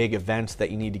have a big event that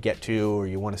you need to get to, or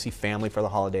you want to see family for the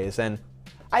holidays, then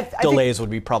delays would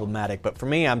be problematic. But for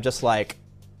me, I'm just like,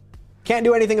 can't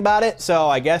do anything about it. So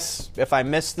I guess if I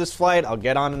miss this flight, I'll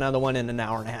get on another one in an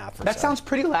hour and a half. That sounds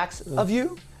pretty lax of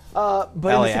you. But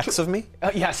LAX of me?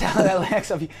 Yes, LAX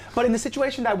of you. But in the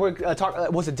situation that we're talking,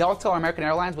 was it Delta or American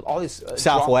Airlines with all these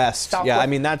Southwest? Yeah, I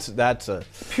mean that's a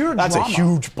pure that's drama. a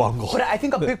huge bungle. But I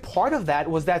think a big part of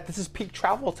that was that this is peak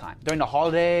travel time during the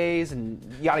holidays and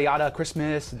yada yada,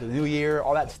 Christmas, the New Year,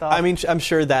 all that stuff. I mean, I'm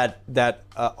sure that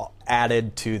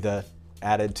added to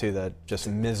the just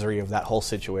misery of that whole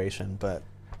situation, but.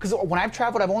 Because when I've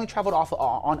traveled, I've only traveled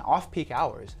on off-peak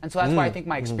hours, and so that's why I think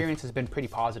my experience has been pretty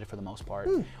positive for the most part.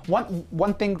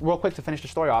 One thing, real quick, to finish the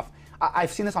story off,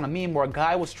 I've seen this on a meme where a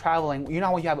guy was traveling. You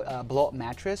know how you have a blow-up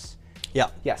mattress? Yeah.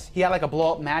 Yes, he had like a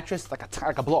blow-up mattress, like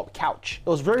a blow-up couch. It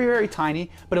was very, very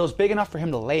tiny, but it was big enough for him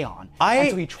to lay on.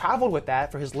 And so he traveled with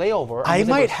that for his layover. I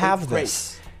might have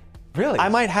this. Really? I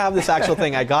might have this actual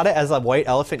thing. I got it as a white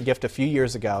elephant gift a few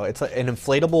years ago. It's an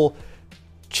inflatable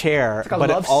chair, like but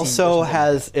it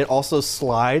also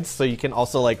slides, so you can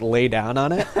also like lay down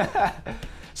on it.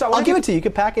 So I'll give it to you. You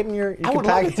can pack it in your. I would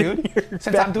love it, dude.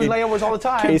 Since I'm doing layovers all the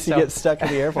time. In case you get stuck in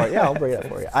the airport. Yeah, I'll bring it up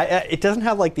for you. It doesn't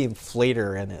have like the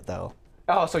inflator in it though.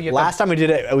 Oh, so you. Last time we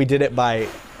did it by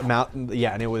mountain.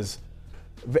 Yeah, and it was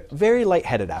very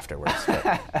lightheaded afterwards.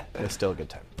 But it was still a good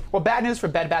time. Well, bad news for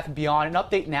Bed Bath & Beyond. An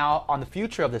update now on the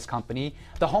future of this company.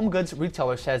 The home goods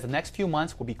retailer says the next few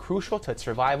months will be crucial to its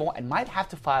survival and might have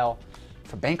to file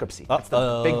for bankruptcy. That's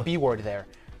the big B word there.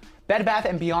 Bed Bath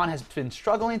 & Beyond has been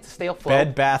struggling to stay afloat.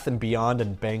 Bed Bath & Beyond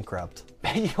and bankrupt.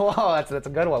 Whoa, that's a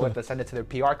good one. We'll have to send it to their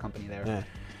PR company there.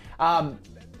 Yeah.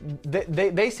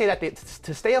 They say that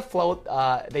to stay afloat,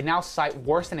 they now cite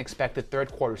worse than expected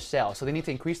third quarter sales. So they need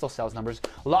to increase those sales numbers.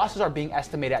 Losses are being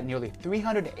estimated at nearly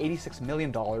 $386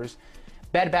 million.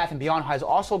 Bed Bath & Beyond has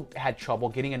also had trouble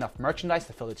getting enough merchandise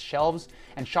to fill its shelves,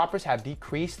 and shoppers have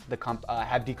decreased. The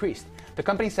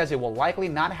company says it will likely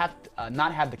not have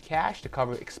the cash to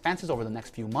cover expenses over the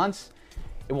next few months.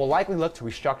 It will likely look to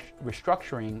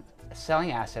restructuring,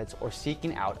 selling assets, or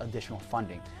seeking out additional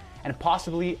funding, and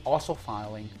possibly also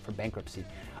filing for bankruptcy.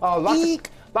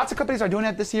 Lots of companies are doing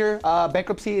it this year.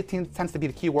 Bankruptcy tends to be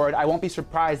the key word. I won't be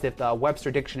surprised if the Webster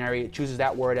Dictionary chooses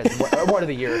that word as word of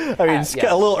the year. I mean, it's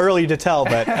a little early to tell,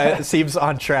 but it seems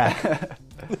on track.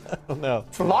 I don't know.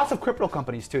 For lots of crypto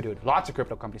companies too, dude. Lots of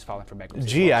crypto companies filing for bankruptcy.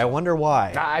 Gee, I wonder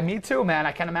why. Me too, man.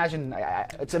 I can't imagine.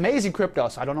 It's amazing crypto,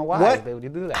 so I don't know why they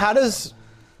would do that. How does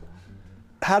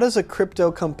a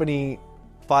crypto company...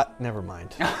 Never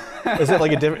mind. Is it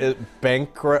like a different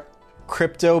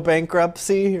crypto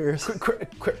bankruptcy or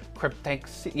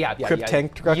cryptancy? Yeah.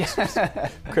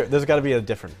 There's got to be a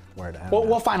different word.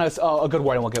 We'll find a good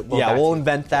word and we'll we'll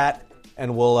invent that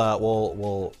and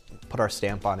we'll put our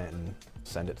stamp on it and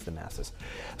send it to the masses.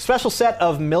 A special set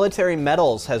of military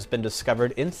medals has been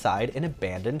discovered inside an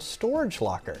abandoned storage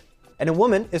locker, and a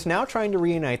woman is now trying to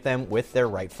reunite them with their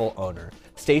rightful owner.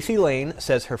 Stacy Lane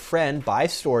says her friend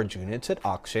buys storage units at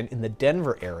auction in the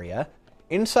Denver area.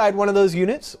 Inside one of those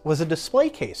units was a display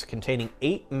case containing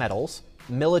 8 medals,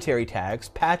 military tags,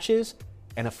 patches,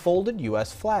 and a folded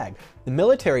U.S. flag. The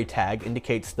military tag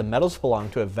indicates the medals belong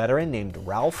to a veteran named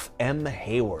Ralph M.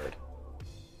 Hayward.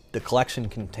 The collection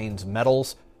contains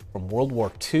medals from World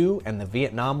War II and the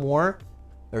Vietnam War.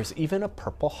 There's even a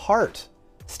Purple Heart.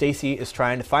 Stacy is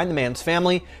trying to find the man's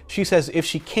family. She says if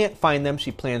she can't find them,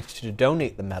 she plans to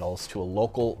donate the medals to a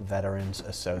local veterans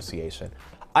association.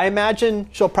 I imagine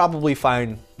she'll probably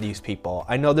find these people.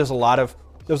 I know there's a lot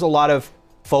of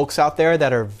folks out there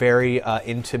that are very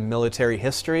into military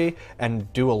history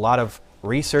and do a lot of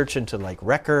research into like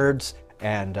records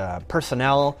and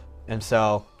personnel, and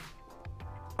so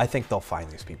I think they'll find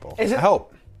these people. I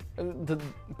hope. the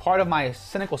part of my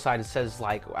cynical side says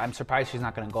like I'm surprised she's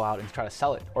not going to go out and try to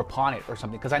sell it or pawn it or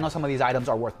something, because I know some of these items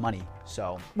are worth money.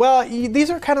 So well, these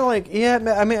are kind of like,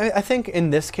 yeah, I mean, I think in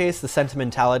this case the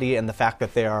sentimentality and the fact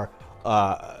that they are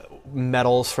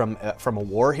medals from a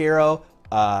war hero,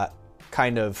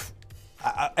 kind of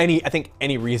I think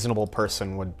any reasonable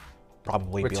person would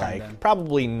probably be like, them.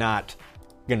 Probably not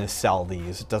gonna sell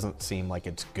these. It doesn't seem like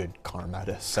it's good karma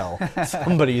to sell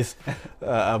somebody's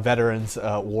a veteran's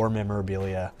war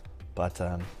memorabilia. But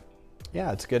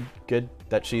yeah, it's good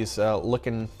that she's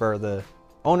looking for the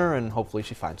owner, and hopefully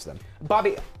she finds them.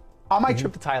 Bobby, on my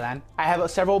trip to Thailand, I have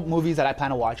several movies that I plan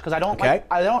to watch, because I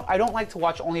don't like to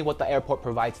watch only what the airport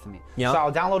provides to me. Yeah. So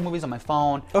I'll download movies on my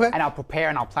phone, and I'll prepare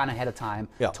and I'll plan ahead of time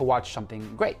to watch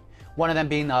something great. One of them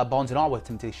being Bones and All with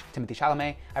Timothée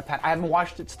Chalamet. I haven't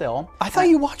watched it still. I thought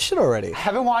you watched it already. I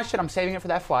haven't watched it. I'm saving it for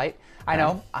that flight. I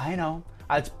know.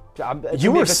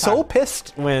 You were so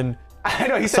pissed when I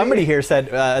know, somebody here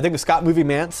said, I think it was Scott Movie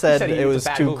Man said it was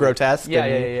too grotesque.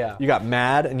 Yeah. You got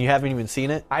mad and you haven't even seen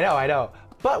it. I know.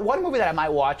 But one movie that I might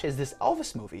watch is this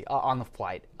Elvis movie on the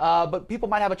flight. But people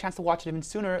might have a chance to watch it even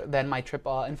sooner than my trip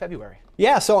in February.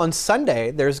 Yeah, so on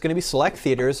Sunday, there's going to be select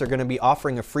theaters that are going to be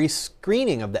offering a free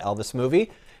screening of the Elvis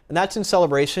movie. And that's in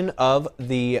celebration of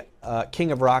the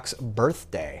King of Rock's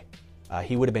birthday.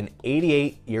 He would have been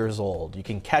 88 years old. You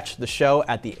can catch the show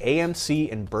at the AMC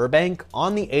in Burbank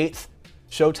on the 8th.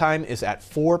 Showtime is at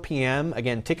 4 p.m.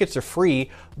 Again, tickets are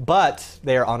free, but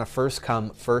they are on a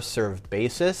first-come, first-served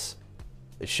basis.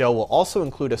 The show will also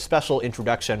include a special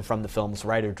introduction from the film's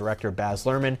writer-director Baz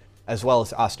Luhrmann, as well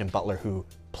as Austin Butler, who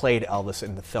played Elvis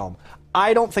in the film.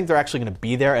 I don't think they're actually going to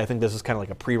be there. I think this is kind of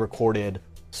like a pre-recorded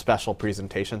special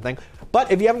presentation thing.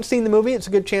 But if you haven't seen the movie, it's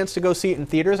a good chance to go see it in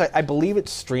theaters. I believe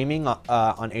it's streaming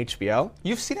on HBO.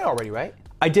 You've seen it already, right?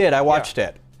 I did. I watched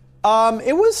it.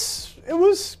 It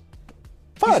was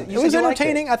fun. It was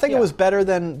entertaining. I think it was better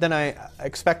than I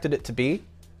expected it to be.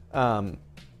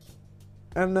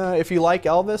 And if you like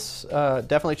Elvis,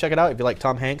 definitely check it out. If you like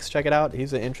Tom Hanks, check it out.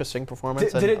 He's an interesting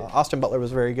performance. Austin Butler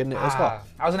was very good in it as well.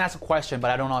 I was going to ask a question,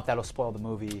 but I don't know if that'll spoil the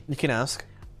movie. You can ask.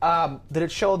 Did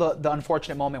it show the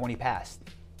unfortunate moment when he passed?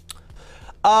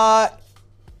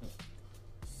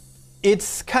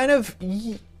 It's kind of...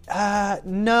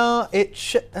 no,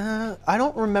 I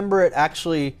don't remember it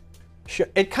actually...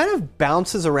 It kind of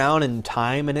bounces around in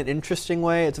time in an interesting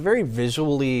way. It's a very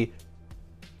visually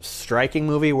striking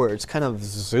movie where it's kind of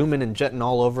zooming and jetting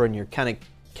all over, and you're kind of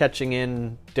catching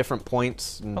in different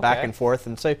points and back and forth.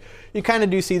 And so you kind of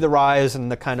do see the rise and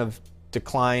the kind of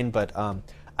decline, but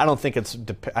I don't think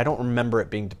I don't remember it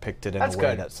being depicted in a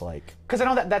way that's like... Because I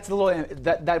know that's a little,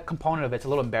 that component of it's a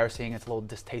little embarrassing, it's a little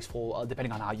distasteful,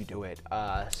 depending on how you do it.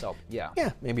 So, yeah.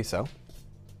 Yeah, maybe so.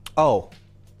 Oh.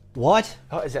 What?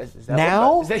 Oh, is that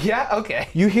now? Yeah, okay.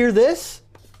 You hear this?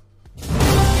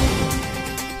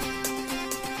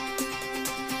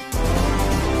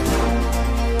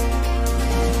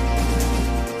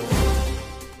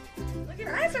 Look,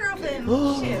 your eyes are open.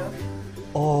 Shoot.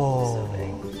 Oh.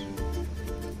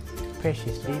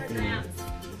 Precious baby.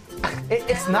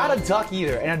 It's not a duck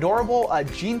either. An adorable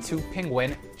Gene 2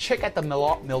 penguin chick at the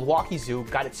Milwaukee Zoo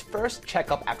got its first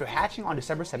checkup after hatching on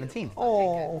December 17th.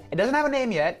 Oh. It doesn't have a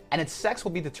name yet, and its sex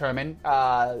will be determined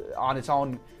on its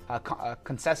own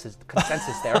consensus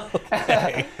there.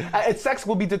 Its sex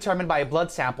will be determined by a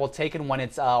blood sample taken when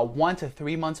it's 1 to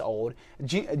 3 months old.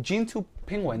 Gen 2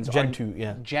 penguins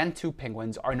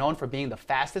are known for being the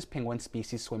fastest penguin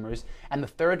species swimmers and the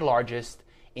third largest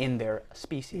in their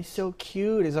species. He's so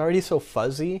cute. He's already so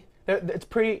fuzzy. It's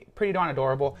pretty darn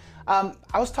adorable. I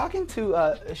was talking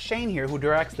to Shane here, who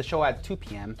directs the show at 2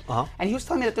 p.m. And he was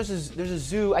telling me that there's a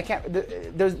zoo.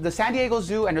 There's the San Diego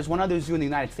Zoo, and there's one other zoo in the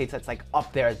United States that's like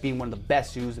up there as being one of the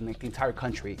best zoos in like the entire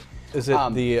country. Is it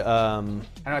the? I don't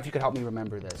know if you could help me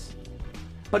remember this.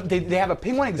 But they have a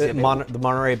penguin exhibit. The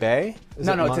Monterey Bay?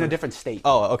 No, it's in a different state.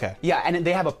 Oh, okay. Yeah, and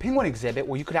they have a penguin exhibit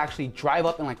where you could actually drive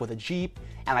up in like with a Jeep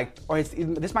and like,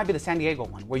 this might be the San Diego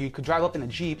one, where you could drive up in a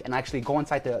Jeep and actually go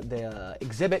inside the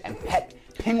exhibit and pet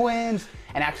penguins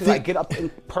and actually like get up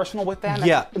personal with them.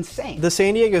 That's insane. The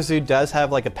San Diego Zoo does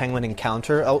have like a penguin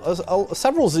encounter.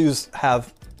 Several zoos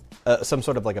have some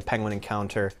sort of like a penguin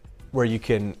encounter where you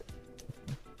can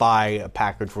buy a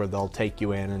package where they'll take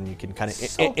you in and you can kind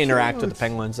of interact with the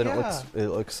penguins, and it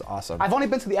looks awesome. I've only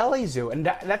been to the LA Zoo, and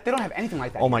they don't have anything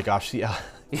like that. Oh my gosh, yeah.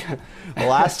 The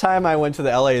last time I went to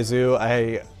the LA Zoo,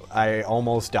 I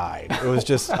almost died. It was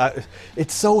just,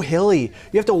 it's so hilly.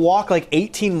 You have to walk like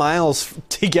 18 miles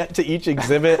to get to each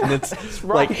exhibit, and it's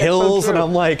like hills, and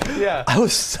I'm like, I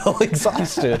was so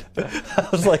exhausted. I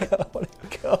was like, I want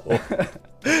to go.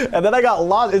 And then I got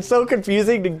lost. It's so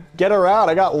confusing to get around.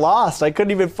 I got lost. I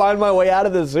couldn't even find my way out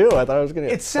of the zoo. I thought I was going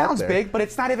to get stuck sounds there. big, but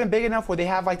it's not even big enough where they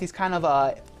have like these kind of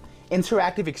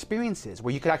interactive experiences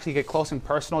where you could actually get close and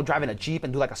personal, driving a Jeep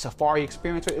and do like a safari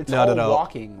experience. It's all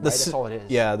walking, right? That's all it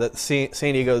is. Yeah, the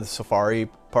San Diego Safari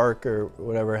Park or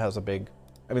whatever has a big,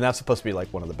 I mean, that's supposed to be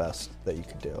like one of the best that you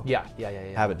could do. Yeah.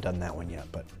 Haven't done that one yet,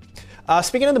 but.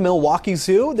 Speaking of the Milwaukee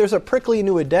Zoo, there's a prickly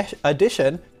new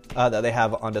addition that they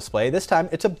have on display. This time,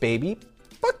 it's a baby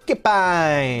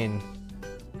porcupine.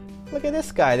 Look at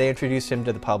this guy. They introduced him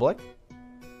to the public.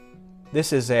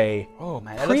 This is a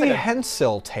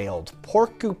prehensile-tailed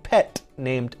porcupette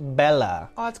named Bella.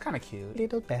 Oh, it's kind of cute.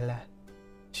 Little Bella.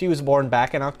 She was born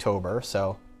back in October,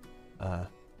 so a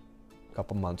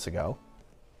couple months ago.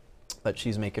 But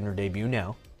she's making her debut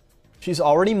now. She's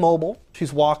already mobile.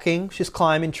 She's walking. She's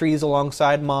climbing trees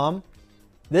alongside Mom.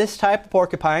 This type of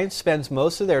porcupine spends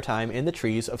most of their time in the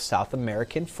trees of South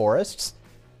American forests,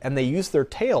 and they use their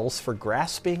tails for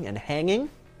grasping and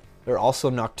hanging. They're also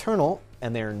nocturnal,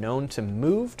 and they are known to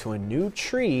move to a new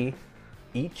tree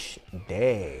each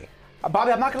day.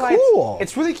 Bobby, I'm not gonna Cool. lie,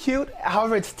 it's really cute.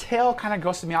 However, its tail kind of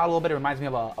grosses me out a little bit. It reminds me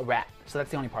of a rat, so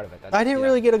that's the only part of it. I didn't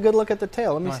really get a good look at the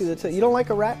tail. Let me see the tail. You don't like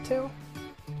a rat tail?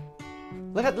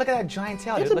 Look at that giant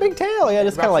tail. It's a big tail. Yeah,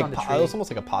 it's kind of like it's almost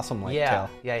like a possum-like tail.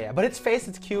 Yeah. But its face,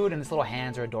 it's cute, and its little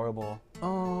hands are adorable.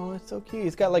 Oh, it's so cute.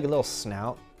 He's got like a little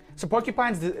snout. So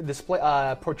porcupines display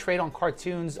portrayed on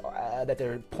cartoons that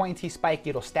they're pointy, spiky.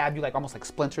 It'll stab you like almost like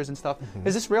splinters and stuff.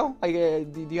 Is this real? Like,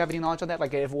 do you have any knowledge on that?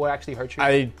 Like, if it would actually hurt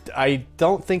you? I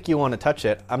don't think you want to touch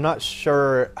it. I'm not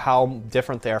sure how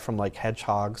different they are from like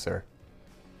hedgehogs or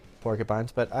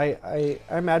porcupines, but I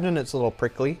imagine it's a little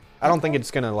prickly. I don't think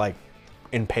it's gonna like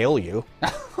impale you,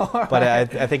 but I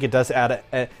think it does add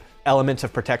an element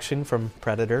of protection from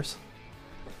predators.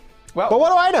 Well, but what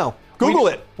do I know? Google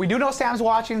it. We do know Sam's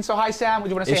watching, so hi Sam. Would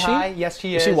you want to say hi? Yes,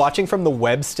 she is. Is she watching from the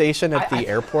web station at the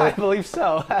airport? I believe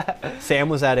so. Sam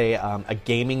was at a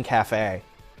gaming cafe.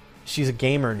 She's a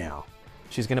gamer now.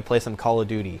 She's gonna play some Call of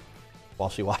Duty while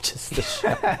she watches the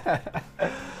show.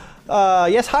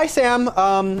 Yes, hi Sam.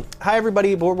 Hi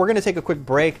everybody. We're going to take a quick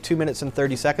break, 2 minutes and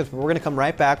 30 seconds, but we're going to come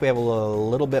right back. We have a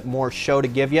little bit more show to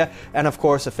give you. And of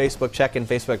course, a Facebook check-in,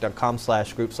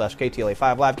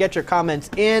 facebook.com/group/KTLA5 Live. Get your comments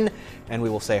in, and we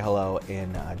will say hello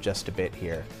in just a bit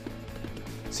here.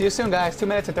 See you soon, guys. 2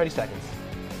 minutes and 30 seconds.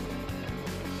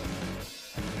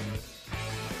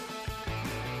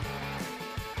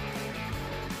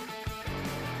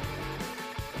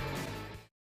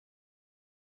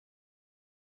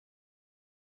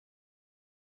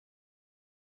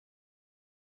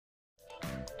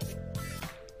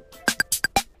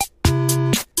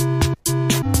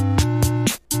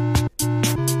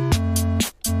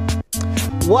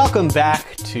 Welcome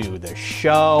back to the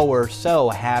show. We're so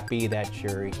happy that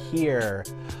you're here.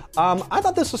 I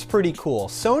thought this was pretty cool.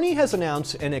 Sony has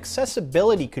announced an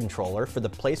accessibility controller for the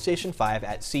PlayStation 5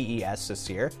 at CES this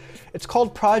year. It's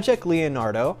called Project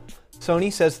Leonardo.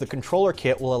 Sony says the controller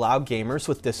kit will allow gamers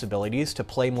with disabilities to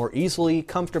play more easily,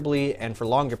 comfortably, and for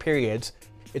longer periods.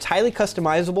 It's highly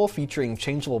customizable, featuring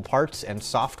changeable parts and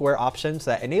software options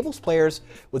that enables players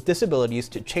with disabilities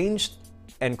to change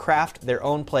and craft their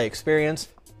own play experience.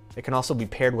 It can also be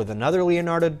paired with another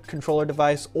Leonardo controller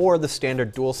device or the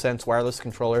standard DualSense wireless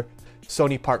controller.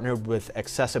 Sony partnered with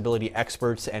accessibility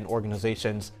experts and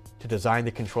organizations to design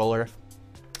the controller.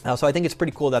 So I think it's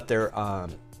pretty cool that they're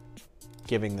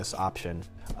giving this option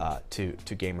to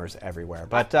gamers everywhere.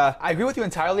 But I agree with you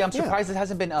entirely. I'm surprised it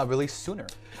hasn't been released sooner.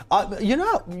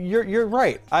 You're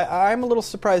right. I'm a little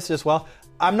surprised as well.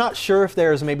 I'm not sure if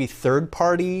there's maybe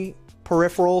third-party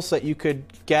peripherals that you could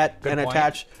get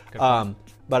attach.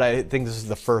 But I think this is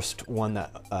the first one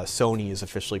that Sony is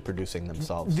officially producing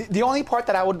themselves. The only part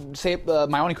that I would say,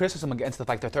 my only criticism against the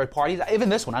third parties, even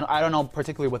this one, I don't know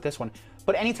particularly with this one,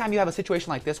 but anytime you have a situation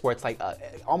like this where it's like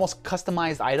almost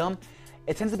customized item,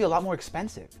 it tends to be a lot more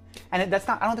expensive. And I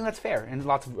don't think that's fair in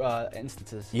lots of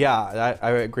instances. Yeah,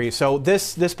 I agree. So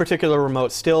this particular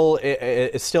remote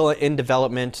is still in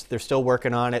development. They're still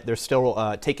working on it. They're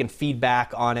still taking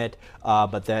feedback on it.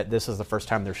 But this is the first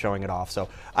time they're showing it off. So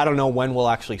I don't know when we'll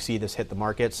actually see this hit the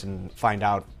markets and find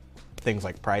out things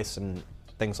like price and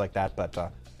things like that.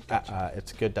 But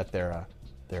it's good that they're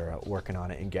working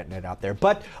on it and getting it out there.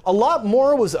 But a lot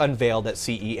more was unveiled at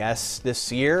CES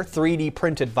this year. 3D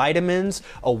printed vitamins,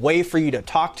 a way for you to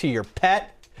talk to your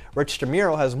pet. Rich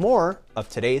DeMiro has more of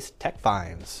today's tech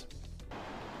finds.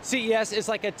 CES is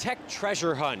like a tech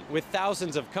treasure hunt with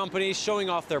thousands of companies showing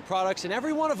off their products, and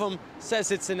every one of them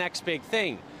says it's the next big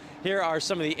thing. Here are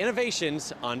some of the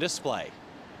innovations on display.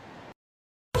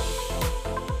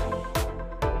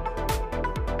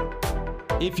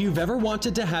 If you've ever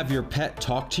wanted to have your pet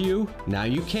talk to you, now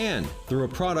you can through a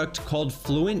product called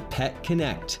Fluent Pet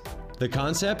Connect. The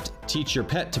concept: teach your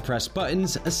pet to press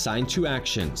buttons assigned to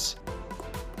actions.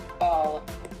 Ball,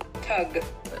 tug,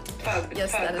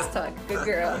 Yes, that is tug. Good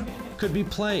girl. Could be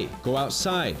play, go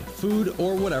outside, food,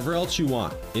 or whatever else you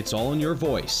want. It's all in your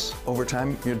voice. Over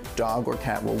time, your dog or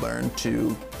cat will learn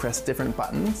to press different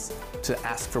buttons to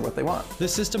ask for what they want. The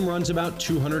system runs about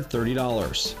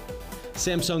 $230.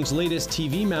 Samsung's latest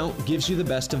TV mount gives you the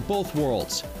best of both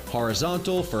worlds.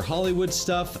 Horizontal for Hollywood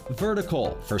stuff,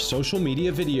 vertical for social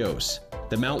media videos.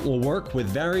 The mount will work with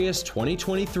various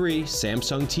 2023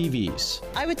 Samsung TVs.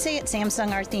 I would say at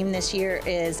Samsung our theme this year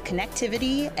is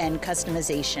connectivity and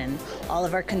customization. All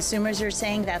of our consumers are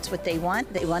saying that's what they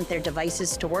want. They want their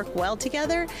devices to work well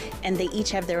together, and they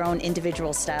each have their own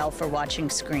individual style for watching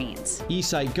screens.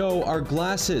 eSight Go are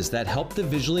glasses that help the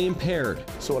visually impaired.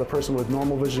 So what a person with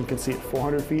normal vision can see at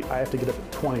 400 feet, I have to get up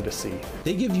at 20 to see.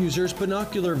 They give users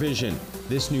binocular vision.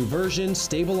 This new version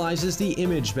stabilizes the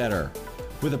image better.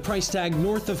 With a price tag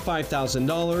north of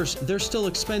 $5,000, they're still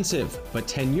expensive, but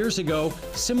 10 years ago,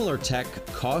 similar tech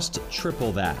cost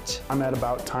triple that. I'm at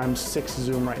about ×6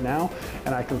 zoom right now,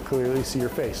 and I can clearly see your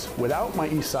face. Without my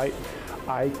eSight,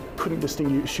 I couldn't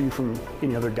distinguish you from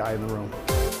any other guy in the room.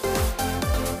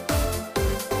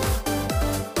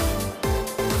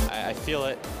 I feel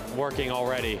it working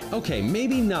already. Okay,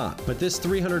 maybe not, but this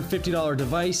 $350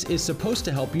 device is supposed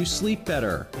to help you sleep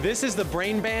better. This is the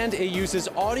Brain Band. It uses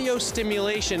audio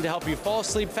stimulation to help you fall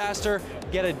asleep faster,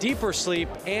 get a deeper sleep,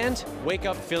 and wake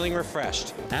up feeling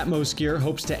refreshed. Atmos Gear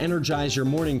hopes to energize your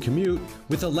morning commute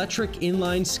with electric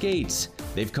inline skates.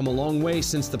 They've come a long way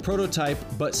since the prototype,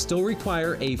 but still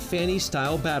require a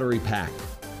Fanny-style battery pack.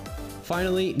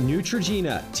 Finally,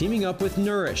 Neutrogena teaming up with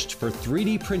Nourished for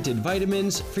 3D printed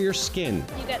vitamins for your skin.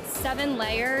 You get 7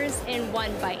 layers in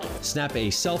one bite. Snap a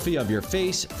selfie of your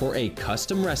face for a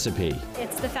custom recipe.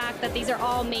 It's the fact that these are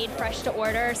all made fresh to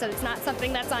order, so it's not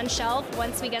something that's on shelf.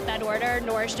 Once we get that order,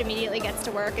 Nourished immediately gets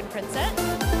to work and prints it.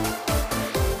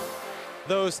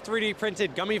 Those 3D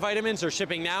printed gummy vitamins are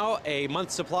shipping now. A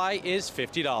month's supply is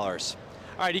 $50.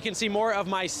 All right, you can see more of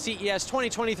my CES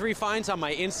 2023 finds on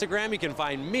my Instagram. You can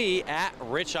find me at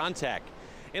Rich on Tech.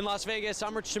 In Las Vegas,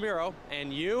 I'm Rich Tamiro,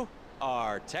 and you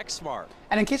are Tech Smart.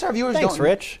 And in case our viewers in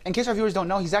case our viewers don't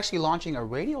know, he's actually launching a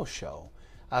radio show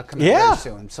coming very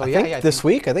soon. So I think this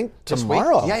week. I think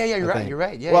tomorrow. Yeah, you're right. You're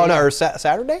right. Yeah. Well, no, or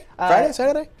Saturday? Friday,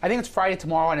 Saturday? I think it's Friday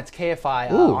tomorrow, and it's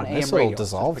KFI Ooh, on AM nice radio. little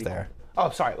dissolve there. Cool. Oh,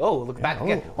 sorry. Oh, look back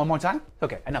again. One more time?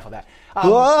 Okay, enough of that.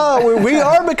 Whoa, we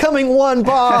are becoming one,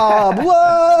 Bob.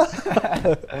 Whoa.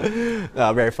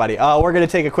 Very funny. We're going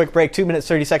to take a quick break, 2 minutes,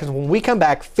 30 seconds. When we come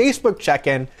back, Facebook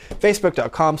check-in,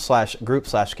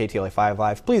 facebook.com/group/KTLA5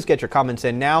 Live. Please get your comments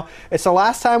in now. It's the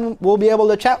last time we'll be able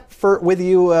to chat with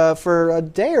you for a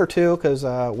day or two because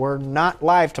we're not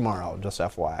live tomorrow, just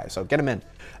FYI. So get them in.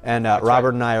 And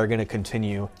Robert and I are going to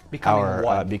continue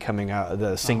becoming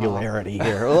the singularity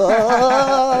here.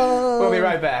 We'll be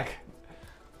right back.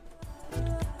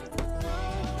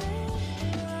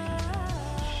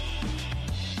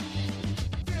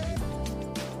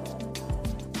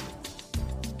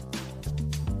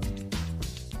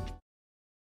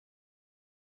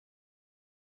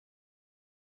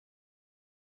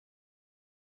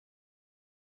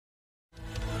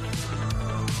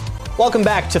 Welcome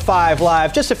back to 5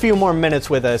 Live. Just a few more minutes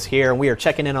with us here. We are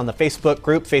checking in on the Facebook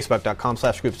group,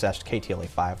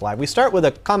 facebook.com/group/KTLA5 Live. We start with a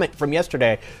comment from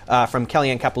yesterday from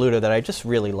Kellyanne Capilouto that I just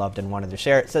really loved and wanted to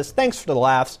share. It says, thanks for the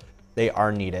laughs. They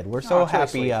are needed. We're so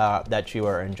happy that you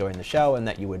are enjoying the show and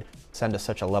that you would send us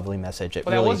such a lovely message. It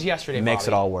really was yesterday, makes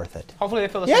Bobby. it all worth it. Hopefully they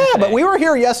feel the same today. today. But we were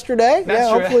here yesterday. That's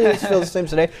true. Hopefully it feels the same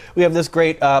today. We have this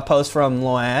great post from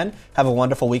Loanne. Have a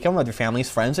wonderful weekend with your families,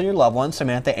 friends, and your loved ones.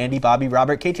 Samantha, Andy, Bobby,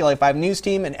 Robert, KTLA5 News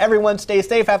Team, and everyone stay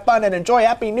safe, have fun, and enjoy.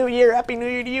 Happy New Year. Happy New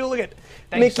Year to you. Look at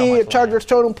Mickey at Chargers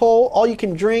Totem Pole. All you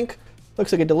can drink.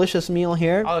 Looks like a delicious meal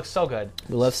here. Oh, it looks so good.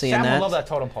 We love seeing Sam that. will love that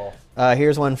totem pole.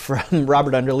 Here's one from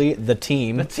Robert Underly, The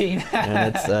Team. The Team.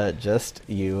 And it's just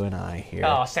you and I here.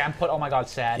 Oh, Sam put, oh my God,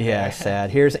 sad. Yeah,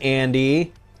 sad. Here's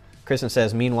Andy. Kristen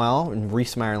says, meanwhile, in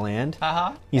Reesmeyerland.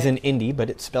 He's in Indy, but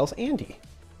it spells Andy.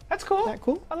 That's cool. Isn't that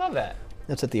cool? I love that.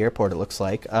 That's at the airport, it looks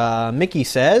like. Mickey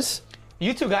says,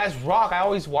 you two guys rock. I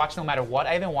always watch no matter what.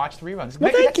 I even watch the reruns.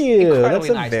 Well, Mickey, thank you. That's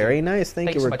nice, very dude. nice.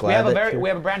 Thank you. So We're much. glad we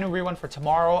have a brand new rerun for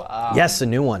tomorrow. Yes, a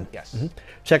new one. Yes. Mm-hmm.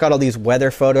 Check out all these weather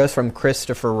photos from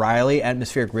Christopher Riley.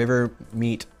 Atmospheric River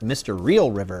meet Mr.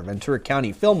 Real River, Ventura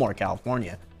County, Fillmore,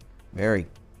 California. Very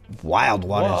wild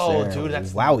waters there. Whoa, dude,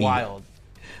 that's Wowie.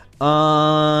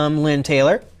 wild. Lynn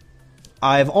Taylor.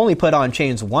 I've only put on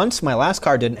chains once. My last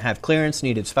car didn't have clearance,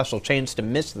 needed special chains to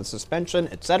miss the suspension,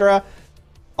 etc.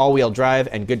 All-wheel drive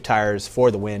and good tires for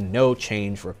the win. No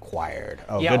change required.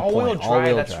 Oh, yeah, good all-wheel point.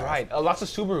 drive, that's right. Lots of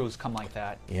Subarus come like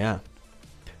that. Yeah.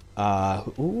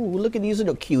 Ooh, look at these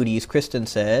little cuties. Kristen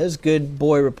says, good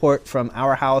boy report from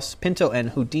our house. Pinto and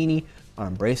Houdini are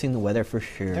embracing the weather for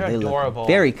sure. They're they adorable. Look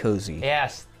very cozy.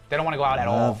 Yes, they don't want to go out at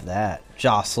all. Love that.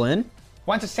 Jocelyn.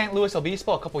 Went to St. Louis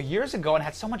Obispo a couple years ago and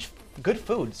had so much good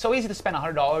food. So easy to spend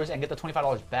 $100 and get the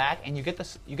 $25 back, and you get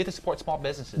to support small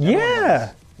businesses.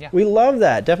 Yeah. Yeah. We love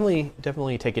that.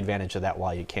 Definitely take advantage of that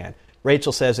while you can.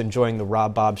 Rachel says, enjoying the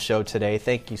Rob Bob show today.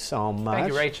 Thank you so much.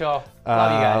 Thank you, Rachel.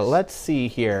 Love you guys. Let's see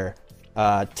here.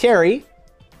 Terry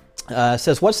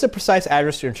says, what's the precise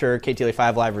address to ensure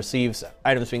KTLA5 Live receives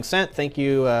items being sent? Thank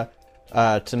you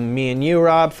to me and you,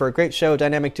 Rob, for a great show,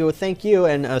 Dynamic Duo. Thank you.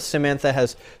 And Samantha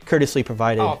has courteously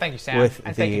provided thank you, Sam. with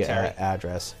And the thank you, Terry.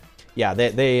 address. Yeah,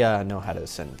 they know how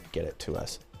to get it to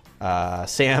us.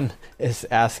 Sam is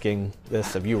asking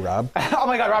this of you, Rob. Oh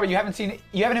my God, Robert, you haven't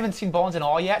even seen Bones and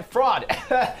All yet? Fraud.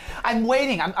 I'm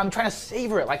waiting. I'm trying to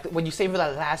savor it. Like when you savor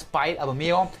that last bite of a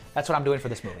meal, that's what I'm doing for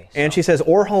this movie. And she says,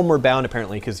 or homeward bound,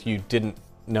 apparently, because you didn't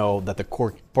know that the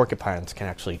porcupines can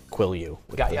actually quill you.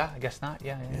 Yeah, I guess not.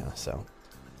 Yeah. So.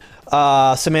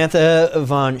 Samantha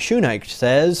von Schoeneich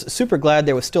says, super glad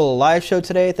there was still a live show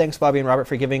today. Thanks, Bobby and Robert,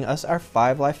 for giving us our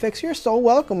 5 live fix. You're so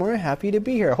welcome. We're happy to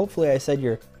be here. Hopefully I said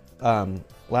your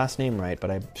last name right,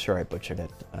 but I'm sure I butchered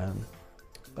it.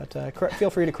 But feel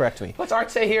free to correct me. What's Art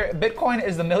say here? Bitcoin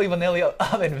is the Milli Vanilli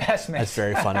of investments. That's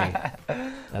very funny.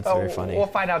 That's very funny. We'll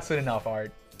find out soon enough,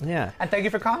 Art. Yeah. And thank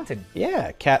you for commenting.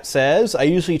 Yeah. Kat says, I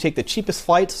usually take the cheapest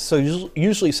flights, so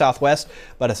usually Southwest,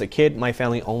 but as a kid, my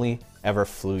family only ever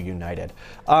flew United.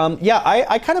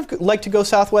 I kind of like to go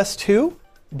Southwest too,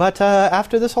 but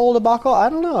after this whole debacle, I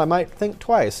don't know. I might think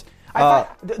twice.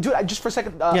 Dude, just for a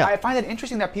second, I find it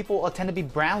interesting that people tend to be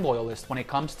brand loyalists when it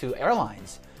comes to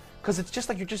airlines. Because it's just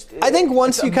like I think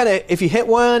once you if you hit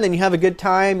one and you have a good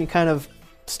time, you kind of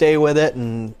stay with it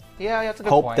and that's a good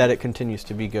hope point. that it continues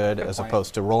to be good as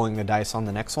opposed to rolling the dice on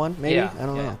the next one, maybe? Yeah, I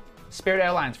don't know. Spirit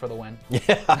Airlines for the win.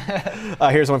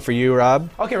 Yeah. Here's one for you, Rob.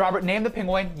 Okay, Robert, name the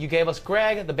penguin. You gave us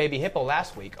Greg, the baby hippo,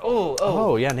 last week.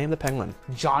 Oh, yeah, name the penguin.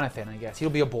 Jonathan, I guess. He'll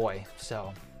be a boy,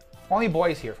 so... Only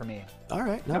boys here for me. All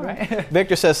right.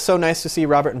 Victor says, so nice to see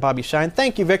Robert and Bobby shine.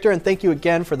 Thank you, Victor, and thank you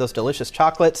again for those delicious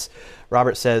chocolates.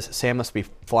 Robert says, Sam must be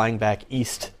flying back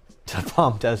east to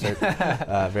Palm Desert.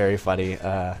 Very funny.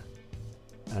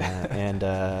 And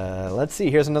let's see.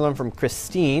 Here's another one from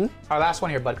Christine. Our last one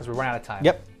here, bud, because we're running out of time.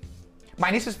 Yep. My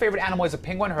niece's favorite animal is a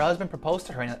penguin. Her husband proposed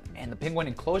to her in the penguin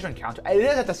enclosure encounter. It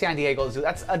is at the San Diego Zoo.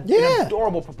 That's an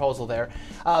adorable proposal there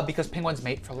because penguins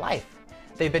mate for life.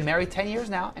 They've been married 10 years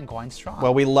now and going strong.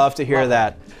 Well, we love to hear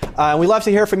that. We love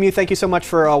to hear from you. Thank you so much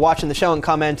for watching the show and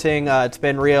commenting. It's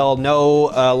been real. No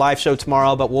live show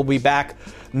tomorrow, but we'll be back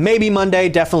maybe Monday,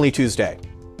 definitely Tuesday.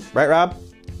 Right, Rob?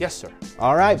 Yes, sir.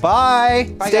 All right.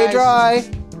 Bye. Bye, Stay guys.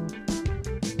 dry.